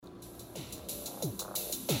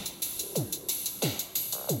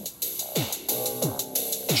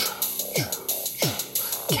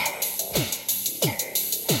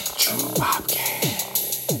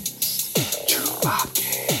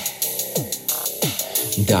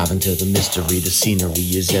Dive into the mystery, the scenery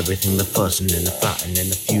is everything, the fussing and the fighting and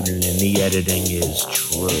the feuding and the editing is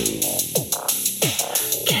true.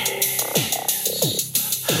 Cast.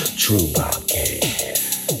 True Bobcast.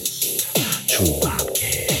 True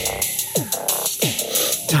Bobcast.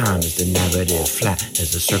 Time is the narrative, flat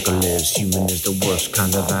as the circle is, human is the worst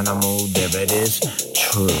kind of animal, there it is.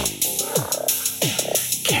 True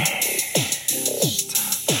Cast.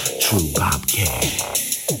 True Bobcast.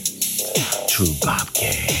 True Bobcast.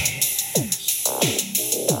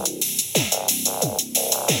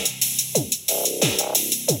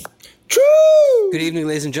 True. Good evening,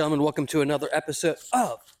 ladies and gentlemen. Welcome to another episode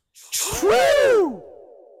of True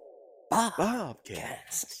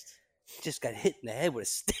Bobcast. Just got hit in the head with a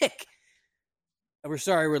stick. We're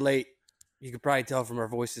sorry we're late. You can probably tell from our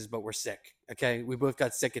voices, but we're sick. Okay, we both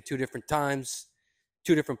got sick at two different times,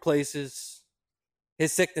 two different places.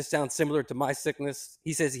 His sickness sounds similar to my sickness.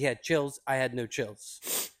 He says he had chills. I had no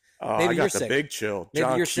chills. Maybe I got the big chill. Maybe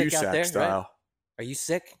John you're sick Cusack out there, style. right? Are you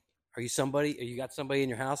sick? Are you somebody? Are you got somebody in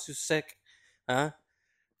your house who's sick? Huh?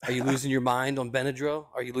 Are you losing your mind on Benadryl?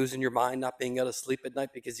 Are you losing your mind not being able to sleep at night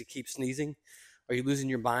because you keep sneezing? Are you losing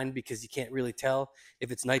your mind because you can't really tell if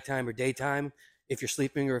it's nighttime or daytime, if you're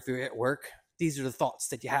sleeping or if you're at work? These are the thoughts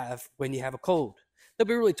that you have when you have a cold.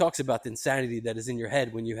 Nobody really talks about the insanity that is in your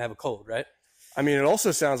head when you have a cold, right? I mean, it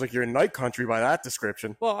also sounds like you're in night country by that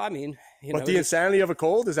description. Well, I mean, But the insanity of a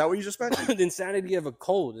cold, is that what you just mentioned? The insanity of a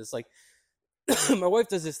cold is like, my wife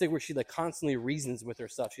does this thing where she like constantly reasons with her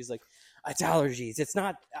stuff. She's like, it's allergies. It's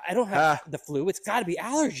not, I don't have the flu. It's got to be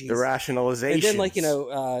allergies. The rationalization. And then like,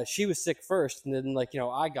 she was sick first and then like,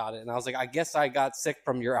 I got it. And I was like, I guess I got sick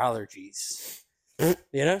from your allergies.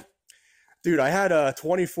 Dude, I had a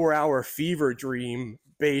 24-hour fever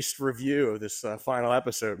dream-based review of this final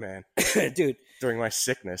episode, man. Dude. During my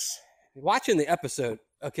sickness. Watching the episode,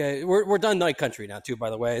 okay, we're done Night Country now, too, by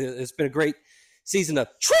the way. It's been a great season of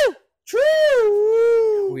True.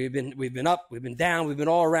 We've been up, we've been down, we've been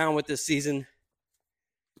all around with this season.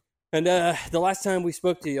 And the last time we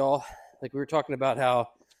spoke to y'all, like we were talking about how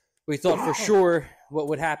we thought for sure what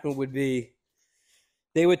would happen would be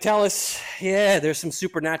they would tell us, yeah, there's some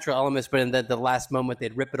supernatural elements, but in the last moment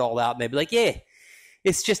they'd rip it all out and they'd be like, yeah,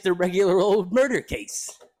 it's just a regular old murder case.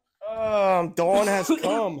 Dawn has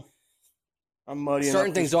come. I'm muddying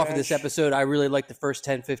Starting up things off of this episode, I really liked the first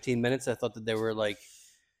 10, 15 minutes. I thought that they were like,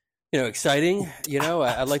 exciting.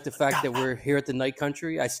 I like the fact that we're here at the Night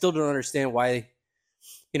Country. I still don't understand why,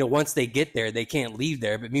 once they get there, they can't leave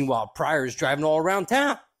there. But meanwhile, Pryor's driving all around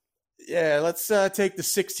town. Yeah, let's take the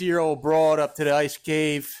 60-year-old broad up to the ice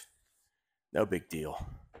cave. No big deal.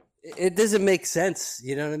 It doesn't make sense.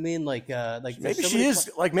 You know what I mean? Like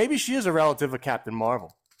maybe she is a relative of Captain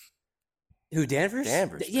Marvel. Who, Danvers?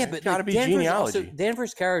 Danvers. Yeah, but gotta be Danvers genealogy. Also,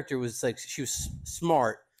 Danvers' character was like she was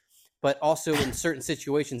smart, but also in certain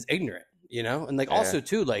situations ignorant. And like also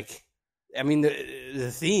too like, I mean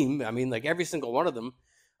the theme. I mean like every single one of them.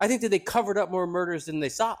 I think that they covered up more murders than they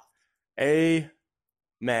solved.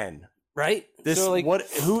 Amen. Right? This so, like,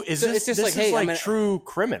 who is this? It's just this like, is hey, like true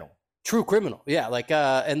criminal. True criminal. Yeah, like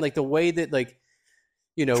and like the way that like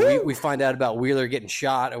we find out about Wheeler getting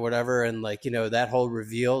shot or whatever, and like that whole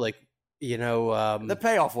reveal, like the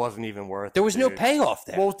payoff wasn't even worth it. There was no payoff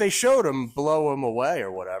there. Well, they showed him blow him away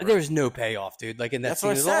or whatever. There was no payoff, dude. Like in that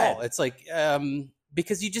scene at all. It's like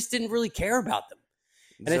because you just didn't really care about them.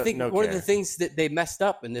 And I think one of the things that they messed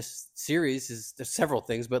up in this series is there's several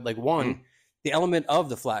things, but like one, the element of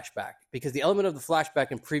the flashback, because the element of the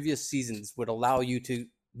flashback in previous seasons would allow you to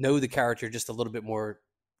know the character just a little bit more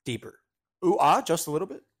deeper. Just a little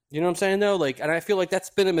bit. You know what I'm saying though? Like, and I feel like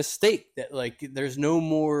that's been a mistake that like there's no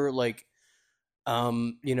more like,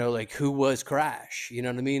 like who was Crash? You know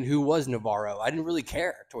what I mean? Who was Navarro? I didn't really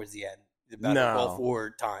care towards the end about the Gulf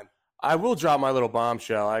War time. I will drop my little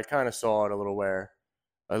bombshell. I kind of saw it a little where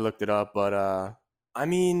I looked it up, but I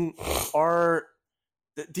mean,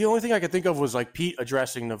 the only thing I could think of was like Pete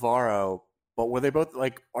addressing Navarro, but were they both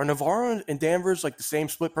like, are Navarro and Danvers like the same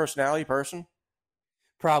split personality person?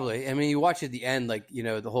 Probably. I mean, you watch at the end, like,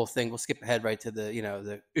 the whole thing, we'll skip ahead right to the,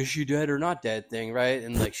 the is she dead or not dead thing, right?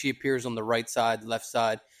 And like she appears on the right side, the left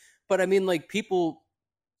side. But I mean, like people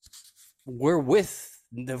were with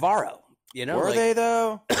Navarro, Were like, they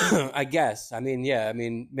though? I guess. I mean, yeah. I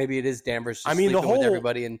mean, maybe it is Danvers. I mean, the whole, with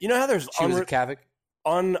everybody and how there's she was a Kavik.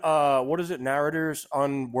 What is it? Narrators,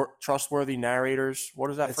 trustworthy narrators.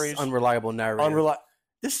 What is that phrase? Unreliable narrator.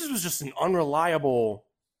 This was just an unreliable.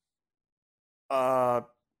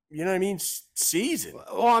 You know what I mean? Season.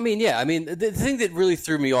 Well, I mean, yeah. I mean, the thing that really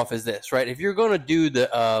threw me off is this, right? If you're going to do the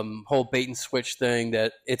whole bait and switch thing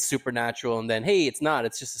that it's supernatural and then, hey, it's not.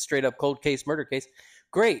 It's just a straight up cold case, murder case.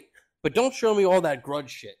 Great. But don't show me all that grudge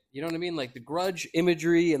shit. You know what I mean? Like the grudge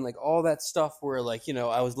imagery and like all that stuff where like, you know,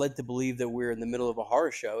 I was led to believe that we're in the middle of a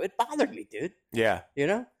horror show. It bothered me, dude. Yeah. You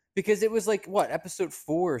know? Because it was like, what, episode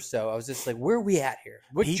 4 or so. I was just like, where are we at here?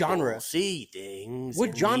 What People genre? see things.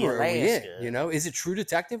 What genre are we in? You know? Is it True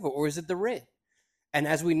Detective or is it The Ring? And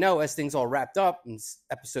as we know, as things all wrapped up in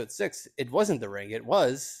episode 6, it wasn't The Ring. It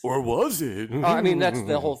was... Or was it? I mean, that's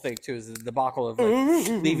the whole thing, too, is the debacle of like,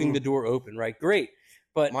 leaving the door open, right? Great.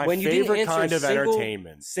 But My when you favorite didn't answer kind of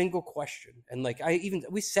entertainment. single question, and like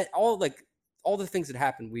we said all the things that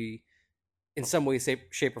happened, we in some way,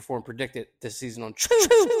 shape, or form predicted this season on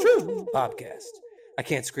True Bobcast. I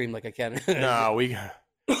can't scream like I can. No,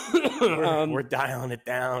 we're dialing it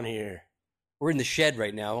down here. We're in the shed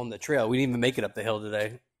right now on the trail. We didn't even make it up the hill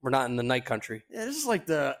today. We're not in the night country. Yeah, this is like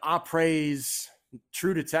the apres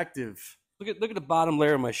True Detective. Look at the bottom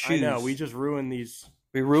layer of my shoes. I know. We just ruined these.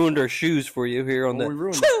 We ruined our shoes for you here on We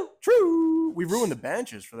ruined the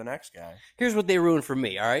benches for the next guy. Here's what they ruined for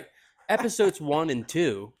me. All right, episodes 1 and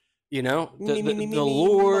 2. You know, the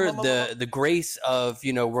lore, the grace of,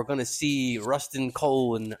 you know, we're going to see Rustin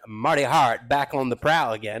Cole and Marty Hart back on the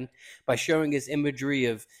prowl again by showing us imagery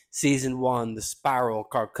of season 1, the Spiral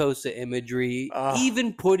Carcosa imagery,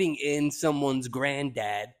 even putting in someone's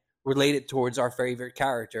granddad related towards our favorite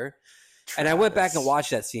character. Travis. And I went back and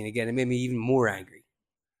watched that scene again. It made me even more angry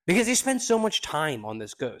because they spend so much time on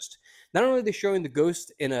this ghost. Not only are they showing the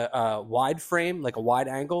ghost in a wide frame, like a wide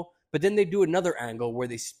angle, but then they do another angle where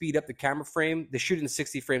they speed up the camera frame. They shoot in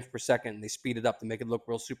 60 frames per second, and they speed it up to make it look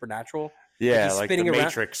real supernatural. Yeah, like the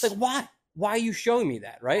Matrix. Like, why? Why are you showing me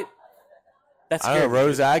that, right? That's I don't know.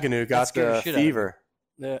 Rose Agnew got the fever.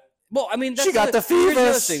 Well, I mean, she got the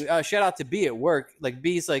fever. Shout out to B at work. Like,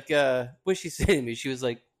 B's like, what she said to me? She was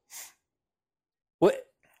like,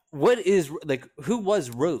 What is, like, who was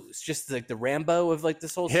Rose? Just like the Rambo of like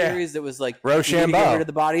this whole series that was like, Rochambeau. Get rid of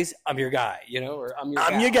the bodies. I'm your guy, you know, or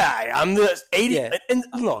I'm your guy. I'm the 80. Yeah. And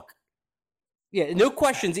look. Yeah, no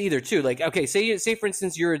questions either, too. Like, okay, say for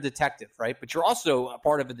instance, you're a detective, right? But you're also a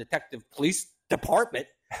part of a detective police department.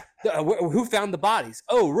 Who found the bodies?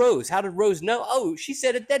 Oh, Rose. How did Rose know? Oh, she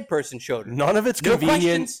said a dead person showed her. None of it's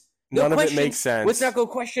convenient. None of it makes sense. Let's not go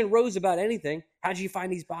question Rose about anything. How'd you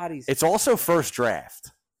find these bodies? It's also first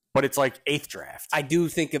draft. But it's like 8th draft. I do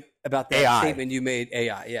think about that statement you made,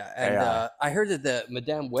 AI, yeah. And I heard that the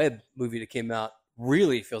Madame Web movie that came out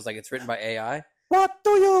really feels like it's written by AI. What do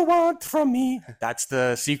you want from me? That's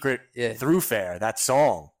the secret thoroughfare, that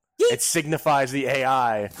song. It signifies the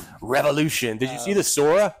AI revolution. Did you see the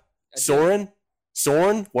Sora? Soren?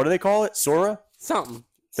 What do they call it? Sora? Something.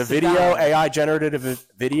 The video, AI generative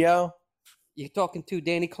video? You're talking to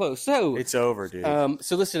Danny Close. So it's over, dude.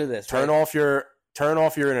 So listen to this. Turn off your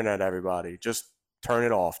internet, everybody. Just turn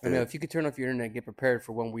it off, dude. I know, if you could turn off your internet and get prepared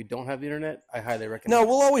for when we don't have the internet, I highly recommend No,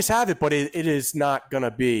 we'll always have it, but it is not going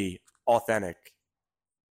to be authentic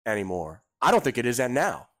anymore. I don't think it is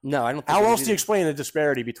now. No, I don't think How else do you explain the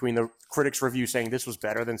disparity between the critics' review saying this was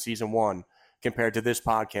better than season 1 compared to this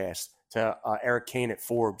podcast, to Eric Kane at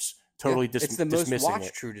Forbes totally dismissing it? It's the most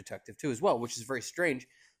watched True Detective, too, as well, which is very strange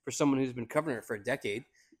for someone who's been covering it for a decade.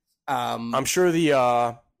 I'm sure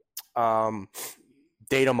the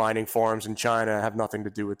data mining farms in China have nothing to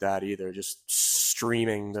do with that either. Just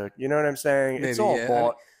streaming you know what I'm saying? Maybe, it's all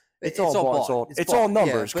bought. It's all bought. It's all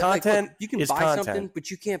numbers. Yeah, content like, you can buy something,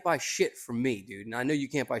 but you can't buy shit from me, dude. And I know you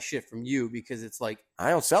can't buy shit from you because it's like I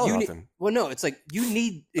don't sell nothing. Well, no, it's like you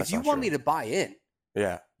need if you want me to buy in.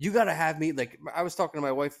 Yeah, you got to have me. Like I was talking to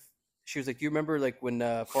my wife. She was like, "Do you remember like when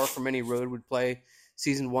Far From Any Road would play?"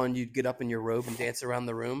 Season 1, you'd get up in your robe and dance around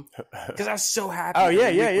the room because I was so happy. Oh yeah.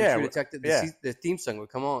 The theme song would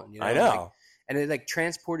come on. You know? I know, like, and it like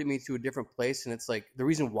transported me to a different place. And it's like the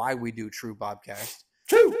reason why we do True Bobcast.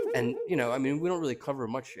 True. And you know, I mean, we don't really cover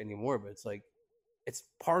much anymore, but it's like it's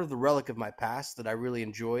part of the relic of my past that I really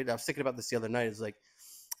enjoyed. I was thinking about this the other night. It's like,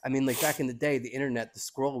 I mean, like back in the day, the internet, the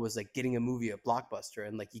scroll was like getting a movie at Blockbuster,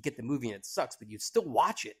 and like you get the movie and it sucks, but you'd still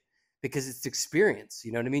watch it. Because it's the experience,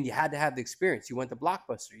 you know what I mean? You had to have the experience. You went to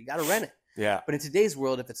Blockbuster. You got to rent it. Yeah. But in today's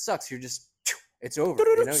world, if it sucks, you're just, it's over.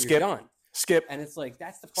 You know, you're done. Skip. And it's like,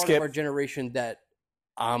 that's the part of our generation that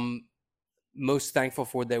I'm most thankful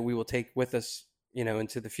for that we will take with us, you know,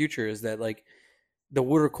 into the future is that like the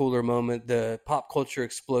water cooler moment, the pop culture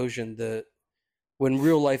explosion, when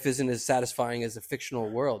real life isn't as satisfying as a fictional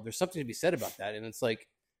world. There's something to be said about that. And it's like,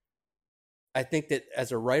 I think that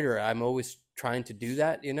as a writer, I'm always trying to do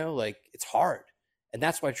that, you know, like it's hard. And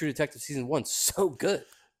that's why True Detective season 1's so good.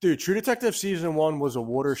 Dude, True Detective season 1 was a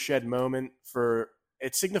watershed moment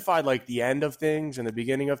it signified like the end of things and the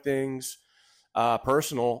beginning of things.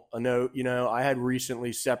 Personal, a note, I had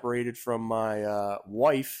recently separated from my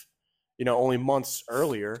wife, only months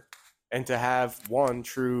earlier, and to have one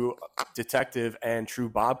true detective and true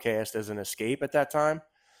Bobcast as an escape at that time,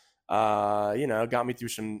 got me through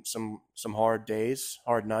some hard days,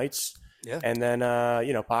 hard nights. Yeah. And then,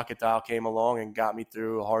 Pocket Dial came along and got me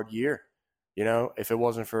through a hard year. If it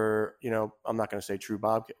wasn't for, I'm not going to say true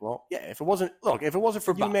Bobcat. Well, yeah, if it wasn't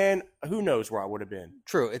for you, man, who knows where I would have been.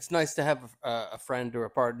 True. It's nice to have a friend or a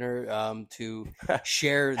partner to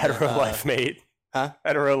share. Hetero life mate. Huh?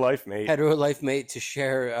 Hetero life mate. Hetero life mate to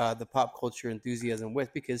share the pop culture enthusiasm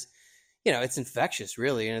with, because, it's infectious,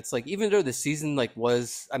 really. And it's like, even though the season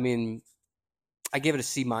was, I give it a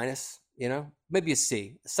C-, maybe a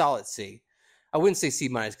C, a solid C. I wouldn't say C-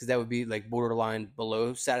 because that would be like borderline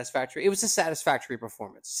below satisfactory. It was a satisfactory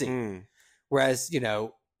performance, C. Whereas,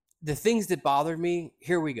 the things that bothered me,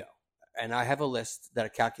 here we go. And I have a list that I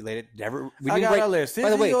calculated. I got a list.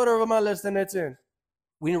 Here's the order of my list, and it's in.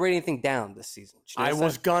 We didn't write anything down this season. I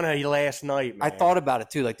was gonna last night, man. I thought about it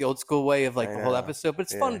too, like the old school way of the whole episode, but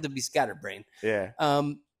it's fun to be scatterbrained. Yeah.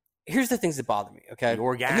 Here's the things that bother me, okay?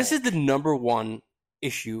 And this is the number one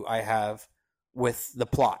issue I have with the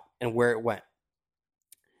plot and where it went.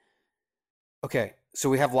 Okay, so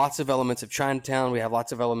we have lots of elements of Chinatown. We have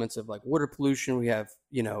lots of elements of water pollution. We have,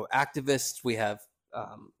 activists. We have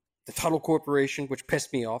the Tuttle Corporation, which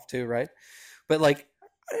pissed me off too, right? But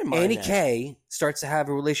Annie K starts to have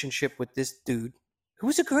a relationship with this dude who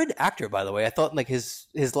was a good actor, by the way. I thought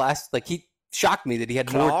his last, he shocked me that he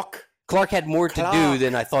had more. Clark had more to do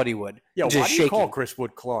than I thought he would. Yeah, why do you call Chris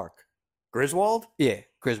Wood Clark? Griswold? Yeah,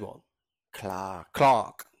 Griswold.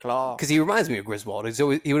 Clark. Because he reminds me of Griswold.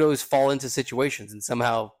 He would always fall into situations and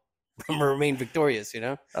somehow remain victorious,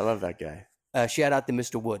 I love that guy. Shout out to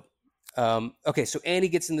Mr. Wood. Okay, so Annie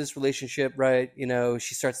gets in this relationship, right?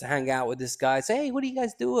 She starts to hang out with this guy. Say, hey, what do you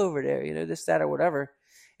guys do over there? This, that, or whatever.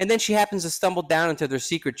 And then she happens to stumble down into their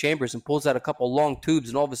secret chambers and pulls out a couple long tubes,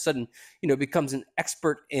 and all of a sudden, becomes an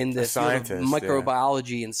expert in the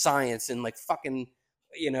microbiology and science and fucking.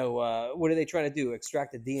 What are they trying to do?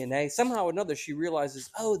 Extract the DNA? Somehow or another, she realizes,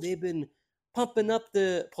 oh, they've been pumping up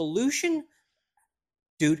the pollution?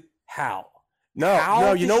 Dude, how?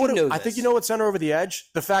 No, you know what? I think you know what sent her over the edge?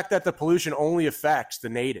 The fact that the pollution only affects the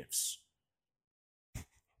natives.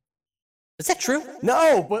 Is that true?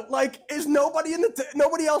 No, but is nobody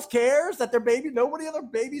nobody else cares that their baby? Nobody other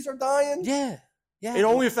babies are dying? Yeah. It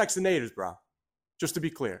only affects the natives, bro. Just to be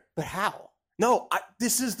clear. But how? No,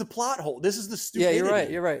 this is the plot hole. This is the stupidity. Yeah,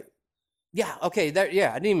 you're right. Yeah, okay. I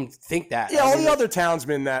didn't even think that. Yeah, all the other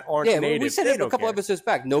townsmen that aren't native. We said it a couple episodes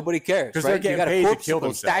back. Nobody cares, because right? they're getting paid to kill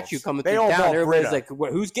themselves. Statue coming they through all town. Everybody's Brita.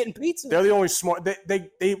 like, who's getting pizza? They're the only smart.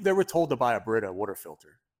 They were told to buy a Brita water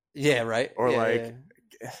filter. Yeah, right. Or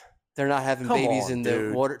they're not having babies in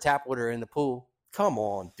the tap water in the pool. Come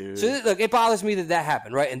on, dude. So look, it bothers me that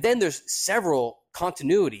happened, right? And then there's several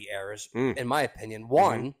continuity errors, in my opinion.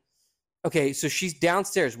 One. Okay, so she's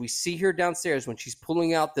downstairs. We see her downstairs when she's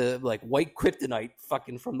pulling out the white kryptonite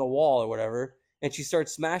fucking from the wall or whatever, and she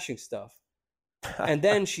starts smashing stuff. And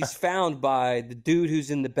then she's found by the dude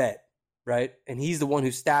who's in the bed, right? And he's the one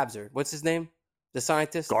who stabs her. What's his name? The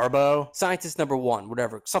scientist? Garbo. Scientist number 1,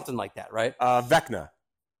 whatever. Something like that, right? Vecna.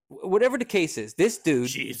 Whatever the case is, this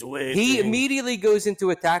dude, he immediately goes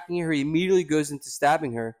into attacking her. He immediately goes into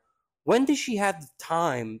stabbing her. When does she have the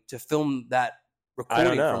time to film that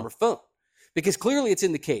recording from her phone? Because clearly it's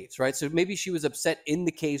in the caves, right? So maybe she was upset in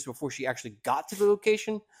the caves before she actually got to the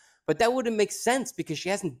location. But that wouldn't make sense because she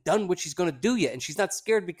hasn't done what she's going to do yet. And she's not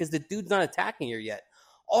scared because the dude's not attacking her yet.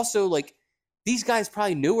 Also, these guys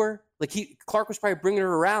probably knew her. Clark was probably bringing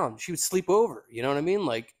her around. She would sleep over. You know what I mean?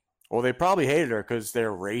 Well, they probably hated her because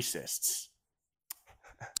they're racists.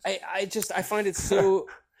 I find it so...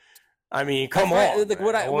 I mean, come on.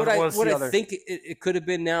 What I think it could have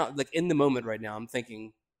been now, in the moment right now, I'm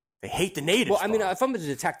thinking... They hate the natives. Well, I mean, if I'm a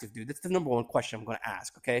detective, dude, that's the number one question I'm going to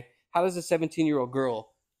ask, okay? How does a 17-year-old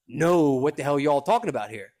girl know what the hell y'all talking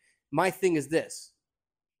about here? My thing is this.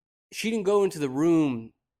 She didn't go into the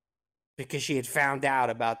room because she had found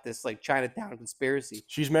out about this, Chinatown conspiracy.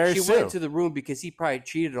 She's married She went to the room because he probably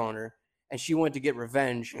cheated on her, and she wanted to get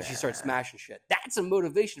revenge, and she started smashing shit. That's a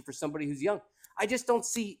motivation for somebody who's young. I just don't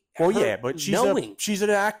see but she's an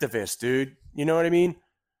activist, dude. You know what I mean?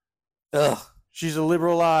 Ugh. She's a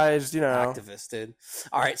liberalized, activist, dude.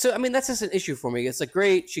 All right, so I mean that's just an issue for me. It's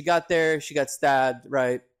great, she got there, she got stabbed,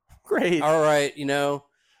 right? Great. All right, the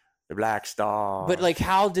Black Star. But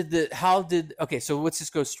okay, so let's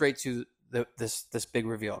just go straight to this big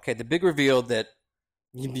reveal. Okay, the big reveal that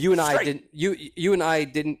you and I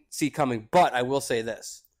didn't see coming. But I will say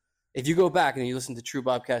this: If you go back and you listen to True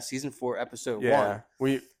Bobcast season 4, episode 1,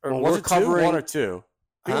 was we're it covering 1 or 2?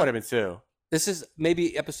 I think it might have been 2. This is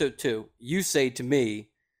maybe episode 2. You say to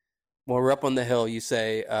me, when we're up on the hill, you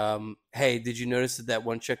say, hey, did you notice that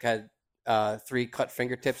one chick had 3 cut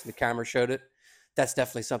fingertips and the camera showed it? That's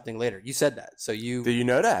definitely something later. You said that. So you... Do you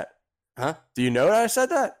know that? Huh? Do you know that I said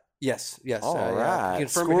that? Yes. All right.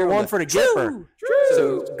 Confirm Score 1 for the Gipper.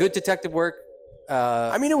 So good detective work.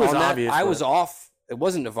 I mean, it was obvious. I was off. It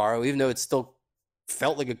wasn't Navarro, even though it still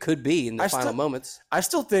felt like it could be in the final moments. I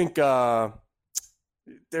still think they're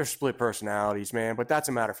split personalities, man, but that's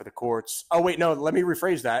a matter for the courts. Oh, wait, no, let me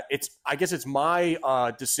rephrase that. I guess it's my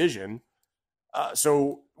decision.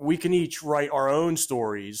 So we can each write our own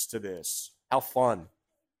stories to this. How fun.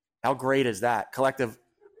 How great is that? Collective,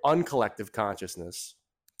 uncollective consciousness.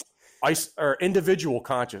 Or individual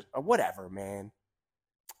conscious. Whatever, man.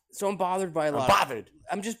 So I'm bothered by a lot.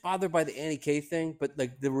 I'm just bothered by the Annie K thing, but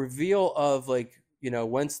like the reveal of like,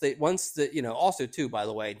 once the also too, by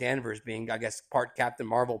the way, Danvers being, I guess, part Captain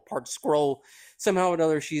Marvel, part Skrull, somehow or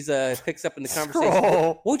another, she's picks up in the conversation.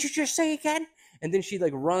 Skrull. What'd you just say again? And then she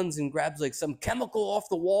like runs and grabs like some chemical off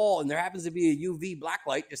the wall, and there happens to be a UV black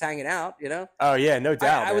light just hanging out, Oh yeah, no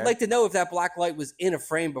doubt. I would like to know if that black light was in a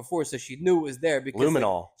frame before, so she knew it was there. Because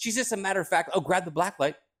luminol. Like, she's just a matter of fact. Oh, grab the black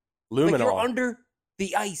light. Luminol. Like you're under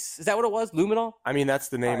the ice. Is that what it was? Luminol? I mean, that's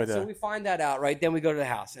the name of the... So we find that out, right? Then we go to the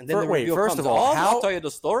house. And then the wait, reveal first comes. of all, I'll tell you the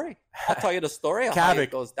story. I'll tell you the story. How it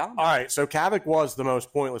goes down. All right, so Kavik was the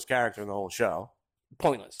most pointless character in the whole show.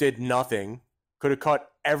 Pointless. Did nothing. Could have cut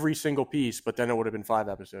every single piece, but then it would have been 5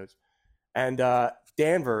 episodes. And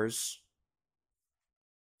Danvers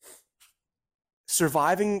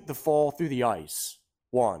surviving the fall through the ice.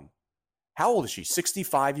 1. How old is she?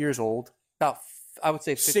 65 years old? About, I would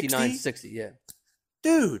say 59, 60? 60, yeah.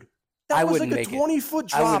 Dude, that was like a 20-foot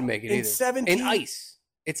drop I wouldn't make it in either. 17. In ice.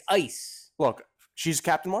 It's ice. Look, she's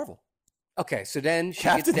Captain Marvel. Okay, so then she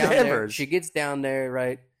Captain gets down Danvers. there. She gets down there,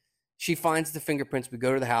 right? She finds the fingerprints. We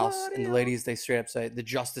go to the house, and the ladies, they straight up say, the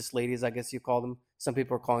Justice ladies, I guess you call them. Some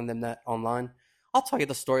people are calling them that online. I'll tell you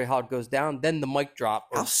the story, how it goes down. Then the mic drop.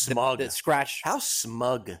 How smug. The scratch. How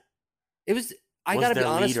smug. It was... I got to be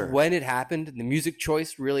honest, leader. when it happened, the music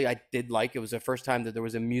choice, really, I did like. It was the first time that there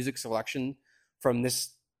was a music selection from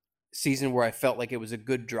this season where I felt like it was a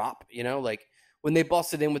good drop, Like, when they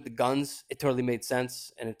busted in with the guns, it totally made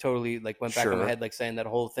sense, and it totally, like, went back in my head, like, saying that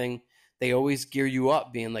whole thing. They always gear you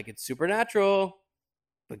up, being like, it's supernatural,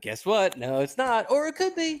 but guess what? No, it's not, or it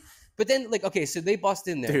could be. But then, like, okay, so they bust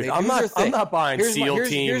in there. Dude, they I'm not buying SEAL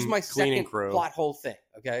team Here's my cleaning second crew. plot hole thing,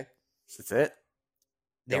 okay? That's it?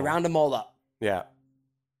 They round them all up. Yeah.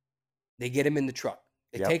 They get him in the truck.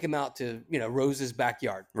 They take him out to, Rose's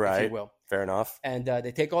backyard, if you will. Fair enough. And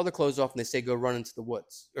they take all their clothes off and they say, go run into the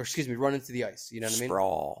woods. Or, run into the ice. You know what I mean?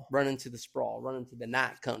 Sprawl. Run into the sprawl. Run into the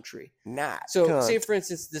night country. So, say, for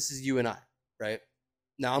instance, this is you and I, right?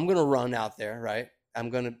 Now, I'm going to run out there, right? I'm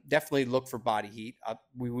going to definitely look for body heat.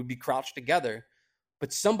 We would be crouched together.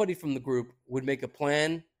 But somebody from the group would make a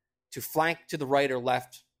plan to flank to the right or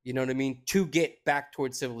left, you know what I mean, to get back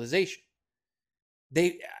towards civilization.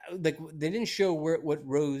 They didn't show what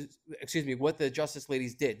the Justice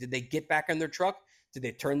ladies did. Did they get back in their truck? Did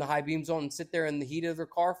they turn the high beams on and sit there in the heat of their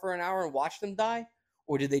car for an hour and watch them die?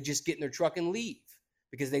 Or did they just get in their truck and leave?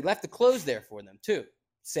 Because they left the clothes there for them too,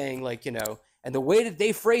 saying like, and the way that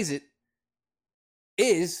they phrase it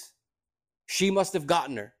is she must have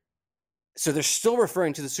gotten her. So they're still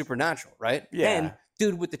referring to the supernatural, right? Yeah. And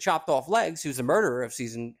dude with the chopped off legs, who's the murderer of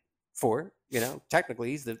season 4, technically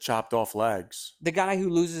he's the chopped off legs. The guy who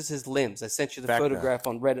loses his limbs. I sent you the photograph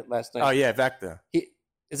on Reddit last night. Oh yeah, Vecna.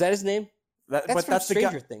 Is that his name? That's from Stranger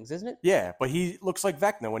the guy, Things, isn't it? Yeah, but he looks like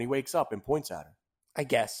Vecna when he wakes up and points at her. I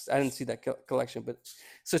guess I didn't see that collection, but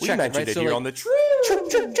so we check mentioned it, right? it here on the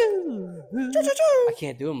I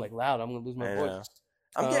can't do them like loud. I'm gonna lose my voice.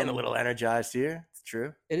 I'm getting a little energized here. It's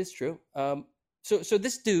true. It is true. So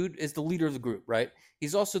this dude is the leader of the group, right?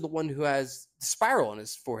 He's also the one who has the spiral on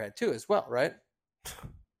his forehead too, as well, right?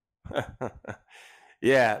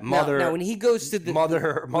 Yeah, Now when he goes to the Mother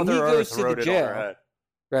Earth wrote it on her head.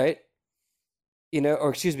 Right?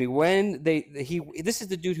 When this is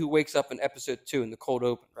the dude who wakes up in episode 2 in the cold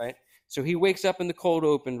open, right? So he wakes up in the cold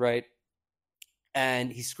open, right?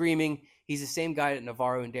 And he's screaming. He's the same guy that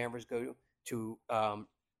Navarro and Danvers go to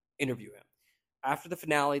interview him. After the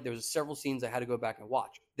finale, there was several scenes I had to go back and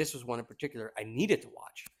watch. This was one in particular I needed to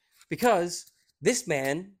watch because this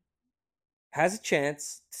man has a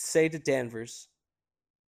chance to say to Danvers,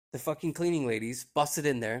 the fucking cleaning ladies busted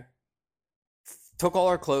in there, took all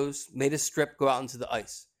our clothes, made us strip, go out into the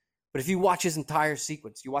ice. But if you watch his entire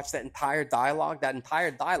sequence, you watch that entire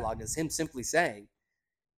dialogue is him simply saying,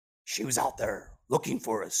 she was out there looking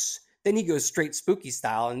for us. Then he goes straight spooky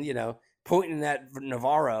style and, pointing at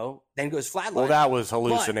Navarro, then goes flatline. Well, that was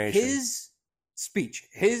hallucination. But his speech,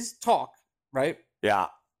 his talk, right? Yeah.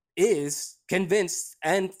 Is convinced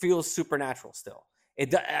and feels supernatural still.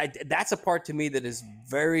 That's a part to me that is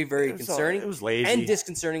very, very concerning. It was lazy. And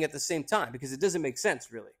disconcerting at the same time because it doesn't make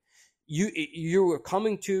sense, really. You are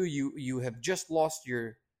coming to, you have just lost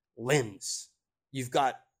your limbs. You've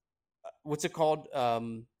got, what's it called?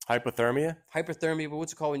 Hypothermia, but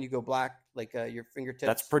what's it called when you go black, like your fingertips?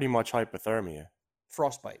 That's pretty much hypothermia.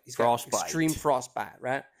 Frostbite. He's frostbite. Got extreme frostbite,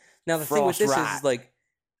 right? Now the thing with this is like,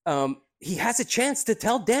 he has a chance to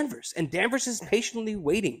tell Danvers, and Danvers is patiently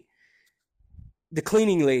waiting. The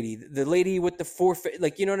cleaning lady, the lady with the forfeit,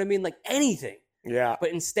 like, you know what I mean? Like anything. Yeah. But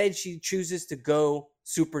instead she chooses to go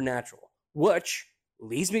supernatural, which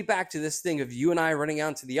leads me back to this thing of you and I running out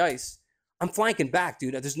into the ice. I'm flanking back,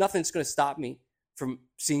 dude. There's nothing that's going to stop me from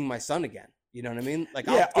seeing my son again. You know what I mean? Like,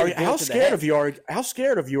 yeah. How scared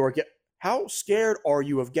are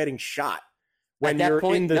you of getting shot when you're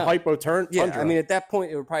in the hypothermia? Yeah, I mean, at that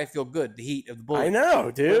point, it would probably feel good. The heat of the bullet. I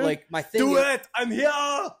know, dude. But, like, my thing it. I'm here.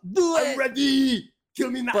 I'm ready. Kill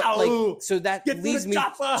me now. But, like, so that leads me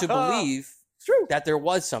to believe that there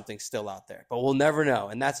was something still out there, but we'll never know.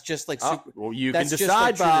 And that's just like well, you can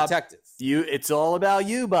decide, Bob. Detective. It's all about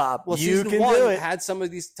you, Bob. Well, you season can one do it. had some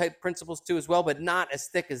of these type principles too, as well, but not as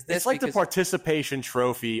thick as this. It's like the participation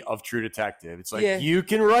trophy of True Detective. It's like you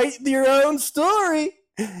can write your own story.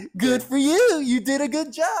 Good for you. You did a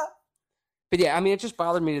good job. But yeah, I mean, it just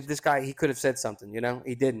bothered me that this guy, he could have said something,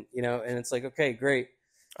 he didn't, and it's like, okay, great.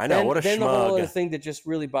 I know, what a schmug. Then the whole other thing that just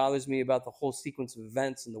really bothers me about the whole sequence of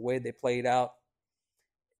events and the way they played out.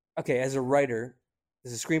 Okay, as a writer,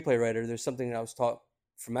 as a screenplay writer, there's something that I was taught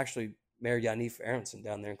from actually Mayor Yaniv Aronson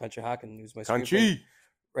down there in Conshohocken, who was my screenplay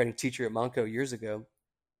writing teacher at Monco years ago.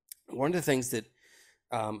 One of the things that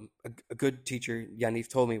a good teacher, Yaniv,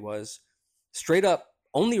 told me was straight up,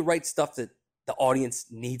 only write stuff that the audience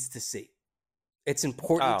needs to see. It's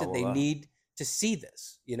important that they need to see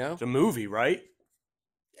this, It's a movie, right?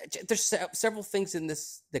 There's several things in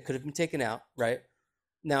this that could have been taken out, right?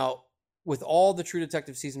 Now, with all the True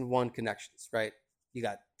Detective Season 1 connections, right? You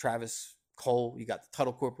got Travis Cole, you got the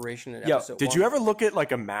Tuttle Corporation in episode 1. Did you ever look at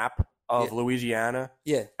like a map of Louisiana?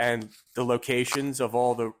 Yeah. And the locations of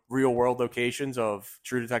all the real world locations of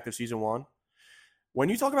True Detective Season 1? When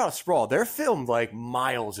you talk about a sprawl, they're filmed like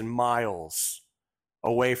miles and miles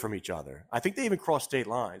away from each other. I think they even crossed state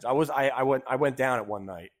lines. I went down it one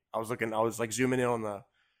night. I was like zooming in on the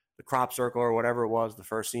crop circle or whatever it was, the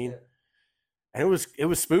first scene. Yeah. And it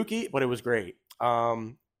was spooky, but it was great.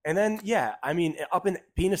 And then, I mean, up in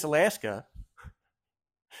Penis, Alaska,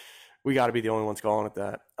 we got to be the only ones calling it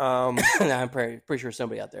that. I'm pretty sure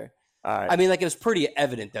somebody out there. All right. I mean, like, it was pretty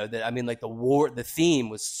evident, though, that, I mean, like, the theme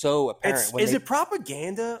was so apparent. Is it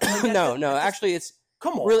propaganda? No, actually, it's...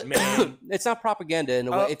 Come on, really, man. It's not propaganda in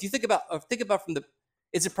a way. If you think about from the...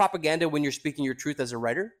 Is it propaganda when you're speaking your truth as a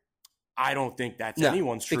writer? I don't think that's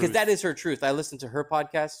anyone's truth. Because that is her truth. I listened to her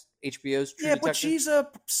podcast, HBO's True Detective. But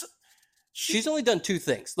she's only done two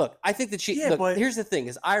things. Look, I think that here's the thing,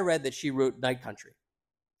 is I read that she wrote Night Country.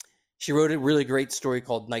 She wrote a really great story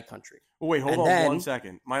called Night Country. Wait, hold on 1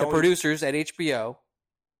 second. Producers at HBO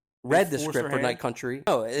read the script for Night Country.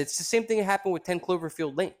 No, it's the same thing that happened with 10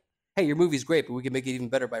 Cloverfield Lane. Hey, your movie's great, but we can make it even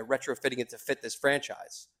better by retrofitting it to fit this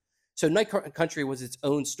franchise. So Night Country was its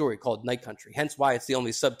own story called Night Country, hence why it's the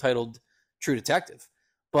only subtitled True Detective.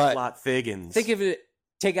 But Plot thiggins. Think of it,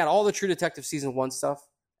 take out all the True Detective Season 1 stuff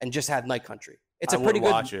and just have Night Country. It's a pretty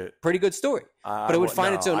good story. But it would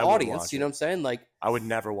find its own audience, you know what I'm saying? Like, I would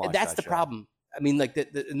never watch that's the problem. I mean, like,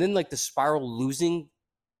 and then like the spiral losing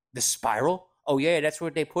the spiral. Oh, yeah, that's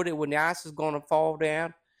where they put it when the ice is going to fall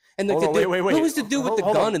down. And like, wait. What was to do with the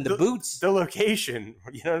gun and the boots? The location,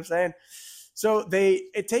 you know what I'm saying? So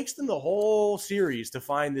it takes them the whole series to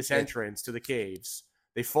find this entrance to the caves.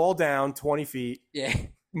 They fall down 20 feet,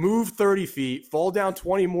 move 30 feet, fall down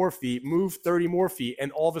 20 more feet, move 30 more feet,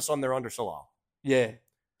 and all of a sudden they're under Salal. Yeah,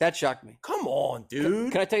 that shocked me. Come on,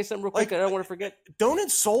 dude. Can I tell you something real quick? I don't want to forget. Don't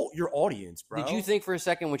insult your audience, bro. Did you think for a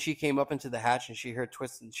second when she came up into the hatch and she heard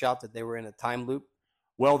Twist and Shout that they were in a time loop?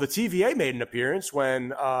 Well, the TVA made an appearance when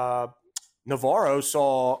Navarro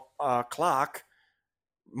saw Clock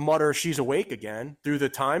mutter, "She's awake again," through the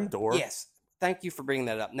time door. Yes. Thank you for bringing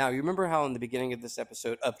that up. Now, you remember how in the beginning of this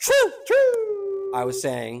episode of True, I was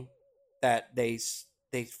saying that they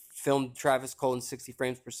filmed Travis Cole in 60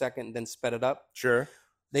 frames per second and then sped it up? Sure.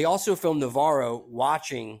 They also filmed Navarro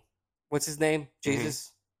watching, what's his name?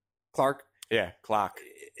 Jesus? Clark. Yeah, Clark.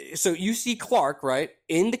 So you see Clark, right,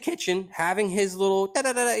 in the kitchen having his little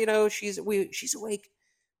da-da-da-da, she's awake,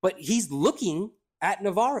 but he's looking at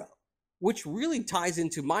Navarro, which really ties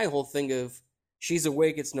into my whole thing of she's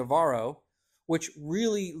awake, it's Navarro, which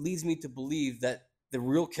really leads me to believe that the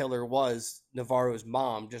real killer was Navarro's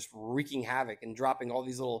mom, just wreaking havoc and dropping all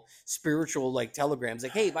these little spiritual like telegrams,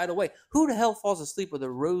 like, hey, by the way, who the hell falls asleep with a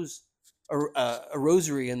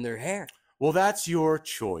rosary in their hair? Well, that's your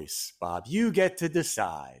choice, Bob. You get to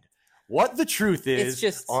decide what the truth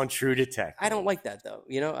is on True Detective. I don't like that, though.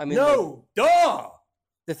 I mean, no, duh.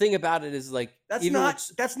 The thing about it is, like, that's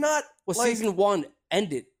not. Well, like, season 1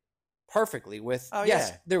 ended perfectly with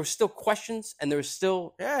there were still questions and there was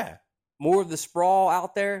still more of the sprawl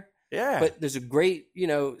out there. Yeah, but there's a great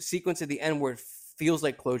sequence at the end where it feels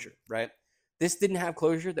like closure. Right? This didn't have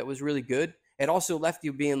closure. That was really good. It also left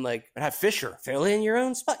you being like, it had Fisher fill in your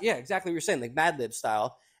own spot. Yeah, exactly what you're saying, like Mad Lib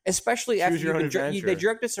style. Especially after they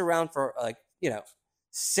jerked us around for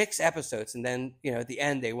 6 episodes, and then at the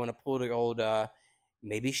end they want to pull the old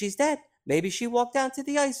maybe she's dead, maybe she walked down to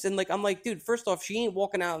the ice, and I'm like, dude, first off, she ain't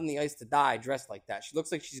walking out in the ice to die dressed like that. She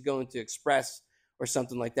looks like she's going to Express or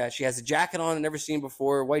something like that. She has a jacket on I've never seen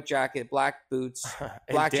before, white jacket, black boots,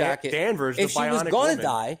 black jacket. Danvers, if she was going to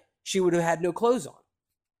die, she would have had no clothes on.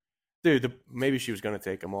 Dude, maybe she was going to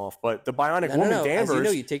take them off, but the Bionic Woman, Danvers,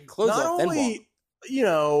 as you take clothes off, only,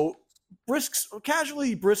 then walk.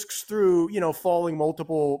 Casually brisks through, falling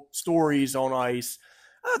multiple stories on ice.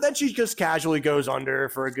 Then she just casually goes under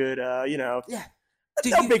for a good, Yeah.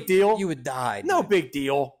 Dude, no big deal. You would die. Dude. No big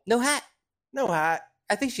deal. No hat. No hat.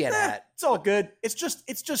 I think she had a hat. It's all good. It's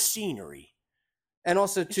just scenery. And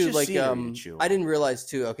also, too, I didn't realize,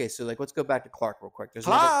 too, okay, so, let's go back to Clark real quick. There's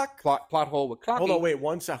another plot hole with Clark. Hold on, wait,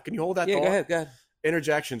 1 second. Can you hold that thought? Yeah, go ahead.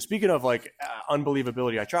 Interjection. Speaking of,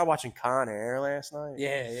 unbelievability, I tried watching Con Air last night.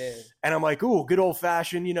 Yeah. And I'm like, ooh, good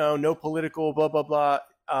old-fashioned, no political, blah, blah,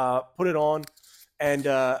 blah. Put it on. And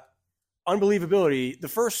unbelievability, the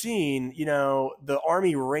first scene, the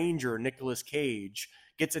Army Ranger, Nicolas Cage,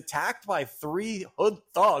 gets attacked by 3 hood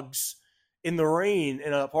thugs in the rain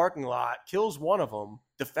in a parking lot, kills one of them,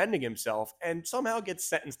 defending himself, and somehow gets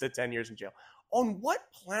sentenced to 10 years in jail. On what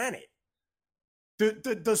planet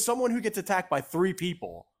does someone who gets attacked by 3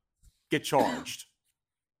 people get charged?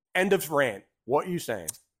 End of rant. What are you saying?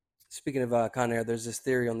 Speaking of Con Air, there's this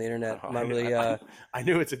theory on the internet. I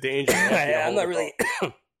knew it's a danger. I'm not really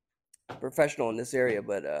professional in this area,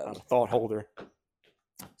 but I'm a thought holder.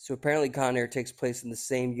 So apparently Con Air takes place in the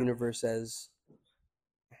same universe as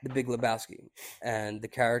The Big Lebowski, and the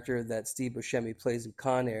character that Steve Buscemi plays in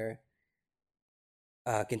Con Air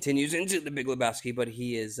continues into The Big Lebowski, but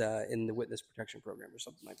he is in the witness protection program or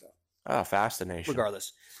something like that. Oh, fascination.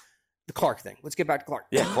 Regardless. The Clark thing. Let's get back to Clark.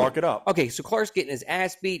 Yeah, Clark it up. Okay, so Clark's getting his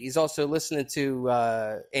ass beat. He's also listening to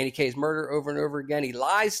Andy K's murder over and over again. He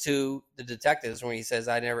lies to the detectives when he says,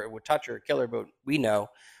 I never would touch her or kill her, but we know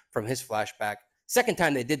from his flashback. Second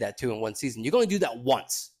time they did that, too, in one season. You can only do that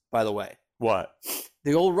once, by the way. What?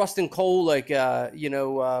 The old Rustin Cole, remember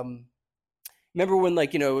when,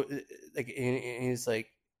 he's like,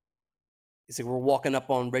 we're walking up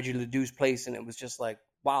on Reggie Ledoux's place, and it was just like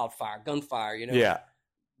wildfire, gunfire, Yeah.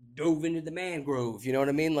 Dove into the mangrove, you know what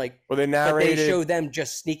I mean? Like, well, they narrated. But they show them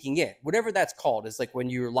just sneaking in. Whatever that's called is like when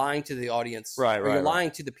you're lying to the audience, you're lying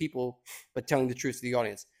to the people, but telling the truth to the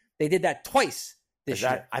audience. They did that twice this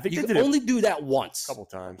year. I think you they can did only do that once, a couple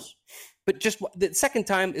times. But just the second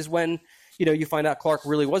time is when you find out Clark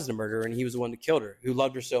really was the murderer and he was the one that killed her, who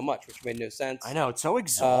loved her so much, which made no sense. I know, it's so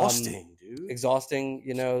exhausting, dude. Exhausting.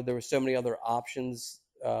 There were so many other options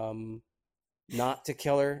not to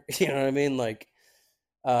kill her. You know what I mean? Like.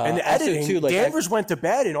 And the editing, too, Danvers went to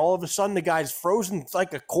bed, and all of a sudden the guy's frozen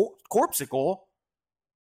like a corpsicle.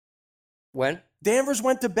 When? Danvers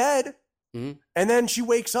went to bed, mm-hmm. and then she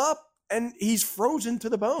wakes up, and he's frozen to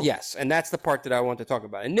the bone. Yes, and that's the part that I want to talk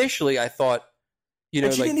about. Initially, I thought,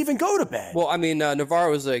 and she didn't even go to bed. Well, I mean,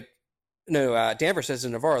 Navarro was like, Danvers says to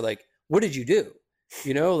Navarro, like, what did you do?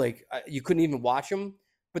 You couldn't even watch him.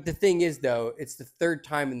 But the thing is, though, it's the 3rd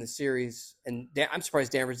time in the series, and I'm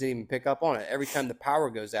surprised Danvers didn't even pick up on it. Every time the power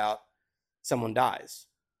goes out, someone dies,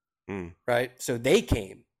 right? So they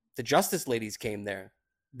came. The Justice Ladies came there.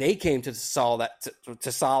 They came to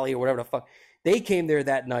Sally or whatever the fuck. They came there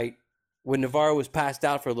that night when Navarro was passed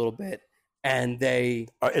out for a little bit, and they.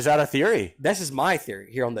 Is that a theory? This is my theory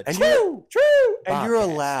here on the True. Bobcast. And you're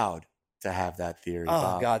allowed to have that theory. Oh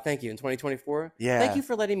Bob. God, thank you. In 2024, yeah. Thank you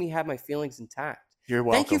for letting me have my feelings intact. You're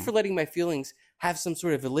welcome. Thank you for letting my feelings have some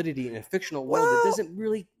sort of validity in a fictional world that doesn't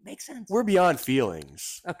really make sense. We're beyond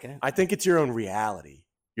feelings. Okay. I think it's your own reality,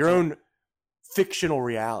 your own fictional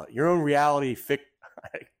reality, your own reality.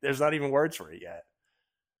 There's not even words for it yet.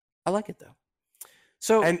 I like it though.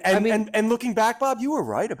 So and looking back, Bob, you were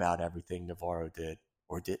right about everything Navarro did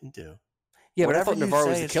or didn't do. Yeah, but I thought Navarro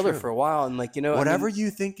was the killer for a while, and whatever you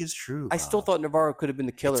think is true. I still thought Navarro could have been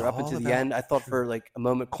the killer up until the end. I thought for like a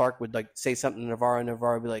moment Clark would like say something to Navarro, and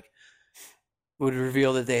Navarro would be like, would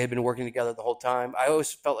reveal that they had been working together the whole time. I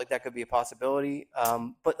always felt like that could be a possibility.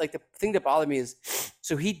 But like the thing that bothered me is,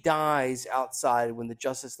 so he dies outside when the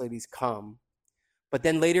Justice Ladies come, but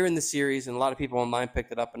then later in the series, and a lot of people online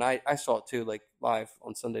picked it up, and I saw it too, like live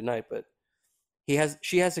on Sunday night. But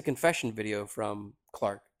she has a confession video from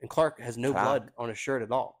Clark, and Clark has no blood on his shirt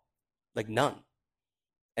at all, like none.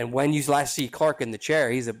 And when you last see Clark in the chair,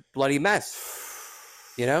 he's a bloody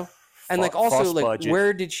mess, and like also like budget.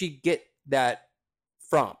 Where did she get that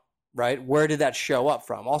from? Right? Where did that show up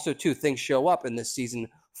from? Also, two things show up in this season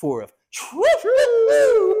 4 of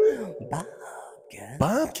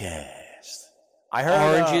Bobcast. I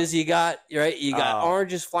heard oranges. You got right. You got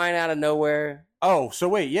oranges flying out of nowhere. Oh, so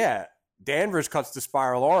wait, yeah. Danvers cuts the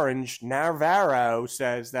spiral orange. Navarro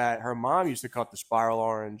says that her mom used to cut the spiral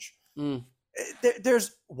orange.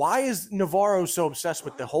 Why is Navarro so obsessed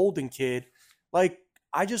with the Holden kid? Like,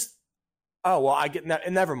 I get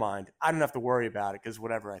never mind. I don't have to worry about it because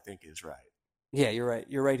whatever I think is right. Yeah, you're right.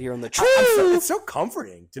 You're right here on the truth. It's so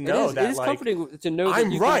comforting to know that. It is comforting to know that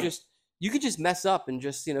I'm right. You could just mess up and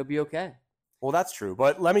just be okay. Well, that's true.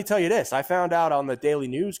 But let me tell you this. I found out on the Daily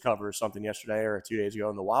News cover or something yesterday or 2 days ago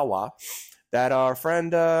in the Wawa that our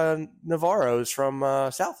friend Navarro is from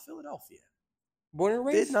South Philadelphia. Born and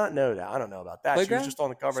raised? Did not know that. I don't know about that. Playground? She was just on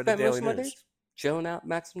the cover of the Daily News. Chilling out,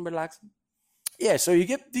 maxing, relaxing. Yeah, so you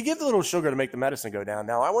give the little sugar to make the medicine go down.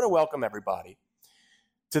 Now, I want to welcome everybody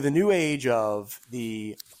to the new age of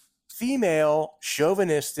the female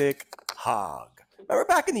chauvinistic hog. Remember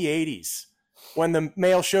back in the 80s? When the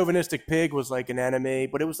male chauvinistic pig was like an enemy,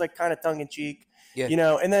 but it was like kind of tongue in cheek,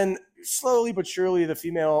 and then slowly but surely the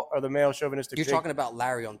female or the male chauvinistic You're talking about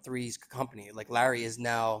Larry on Three's company. Like Larry is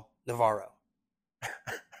now Navarro.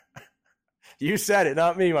 You said it,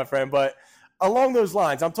 not me, my friend. But along those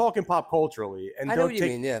lines, I'm talking pop culturally. And I know what you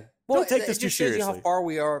mean, yeah. Well, don't take this too seriously. Shows you how far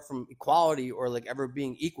we are from equality or like ever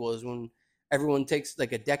being equal is when everyone takes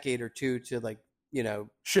like a decade or two to like,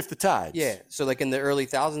 shift the tides. Yeah. So like in the early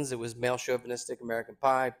thousands, it was male chauvinistic American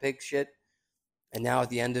Pie, pig shit. And now at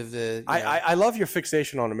the end of the... I love your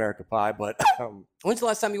fixation on American Pie, but... when's the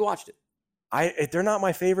last time you watched it? They're not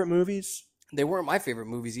my favorite movies. They weren't my favorite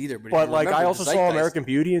movies either. But like I also saw American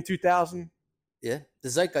Beauty in 2000. Yeah. The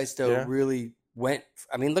zeitgeist though really went...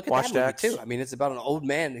 I mean, look at that movie too. I mean, it's about an old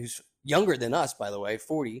man who's younger than us, by the way,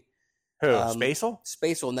 40. Who? Spacel?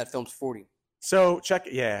 Spacel in that film's 40. So check...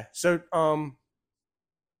 Yeah. So...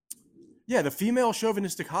 Yeah, the female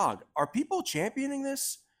chauvinistic hog. Are people championing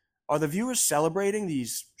this? Are the viewers celebrating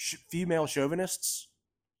these female chauvinists?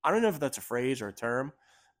 I don't know if that's a phrase or a term,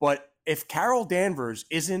 but if Carol Danvers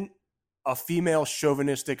isn't a female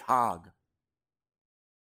chauvinistic hog,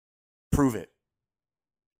 prove it.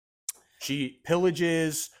 She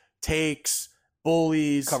pillages, takes,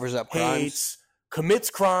 bullies, covers up hates, commits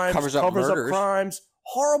crimes, covers up crimes.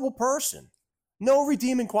 Horrible person. No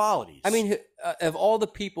redeeming qualities. I mean, of all the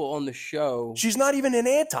people on the show, she's not even an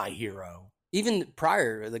anti-hero. Even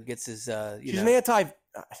Pryor that gets his, she's an anti.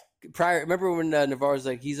 Pryor. Remember when Navarro's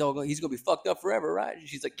like, he's gonna be fucked up forever, right? And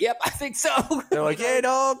she's like, yep, I think so. They're like, yeah,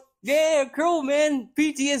 dog. Yeah, cool, man.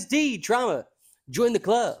 PTSD, trauma. Join the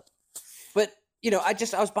club. But I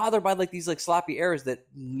was bothered by like these like sloppy errors that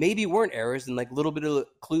maybe weren't errors and like a little bit of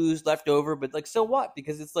clues left over, but like so what?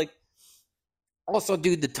 Because it's like. Also,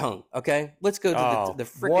 dude, the tongue. Okay, let's go to the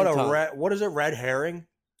freaking tongue. What is it? Red herring?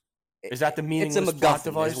 Is that the meaningless It's a MacGuffin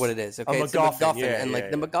device? Is what it is. Okay, it's a MacGuffin. Yeah, and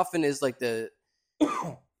the MacGuffin is like the.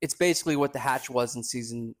 It's basically what the hatch was in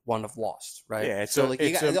season 1 of Lost, right? Yeah.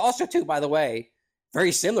 Also, too, by the way,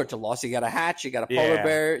 very similar to Lost. You got a hatch, you got a polar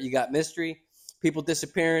bear, you got mystery, people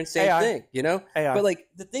disappearing, same thing, But like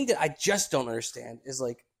the thing that I just don't understand is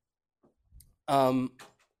like,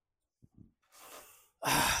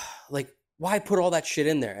 like. Why put all that shit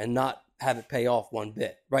in there and not have it pay off one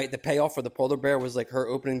bit, right? The payoff for the polar bear was like her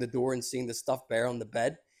opening the door and seeing the stuffed bear on the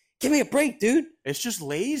bed. Give me a break, dude. It's just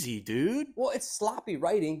lazy, dude. Well, it's sloppy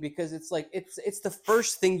writing because it's like it's the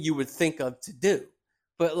first thing you would think of to do.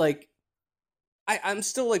 But like I'm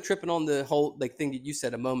still like tripping on the whole like thing that you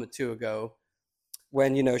said a moment or two ago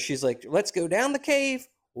when she's like, let's go down the cave,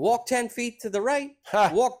 walk 10 feet to the right,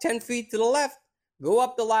 walk 10 feet to the left, go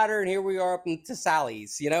up the ladder, and here we are up into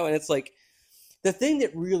Sally's, and it's like the thing that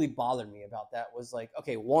really bothered me about that was like,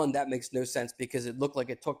 okay, one, that makes no sense because it looked like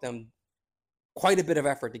it took them quite a bit of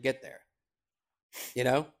effort to get there. you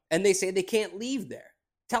know? And they say they can't leave there.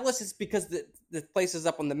 Tell us it's because the place is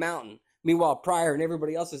up on the mountain. Meanwhile, Pryor and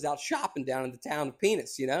everybody else is out shopping down in the town of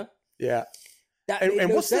Penis, you know? Yeah. That made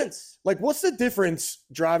no what's sense. What's the difference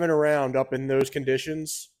driving around up in those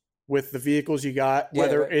conditions with the vehicles you got,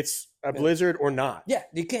 whether it's a blizzard or not? Yeah,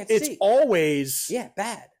 you can't see. It's always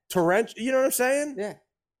bad. torrential. You know what I'm saying? Yeah.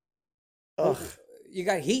 Ugh. You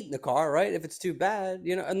got heat in the car, right? If it's too bad,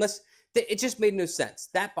 you know, unless it just made no sense.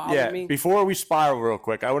 That bothered me. Before we spiral real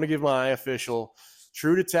quick, I want to give my official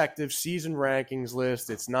True Detective season rankings list.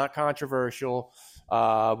 It's not controversial,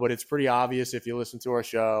 but it's pretty obvious if you listen to our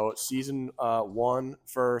show. Season 1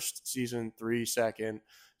 first, season 3 second,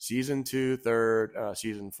 season 2 third,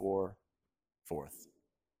 season 4 fourth.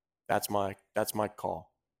 That's my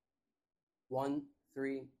call. 1,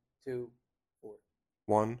 3, 2, 4.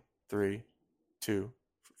 1, 3, 2.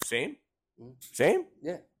 Same? Mm-hmm. Same?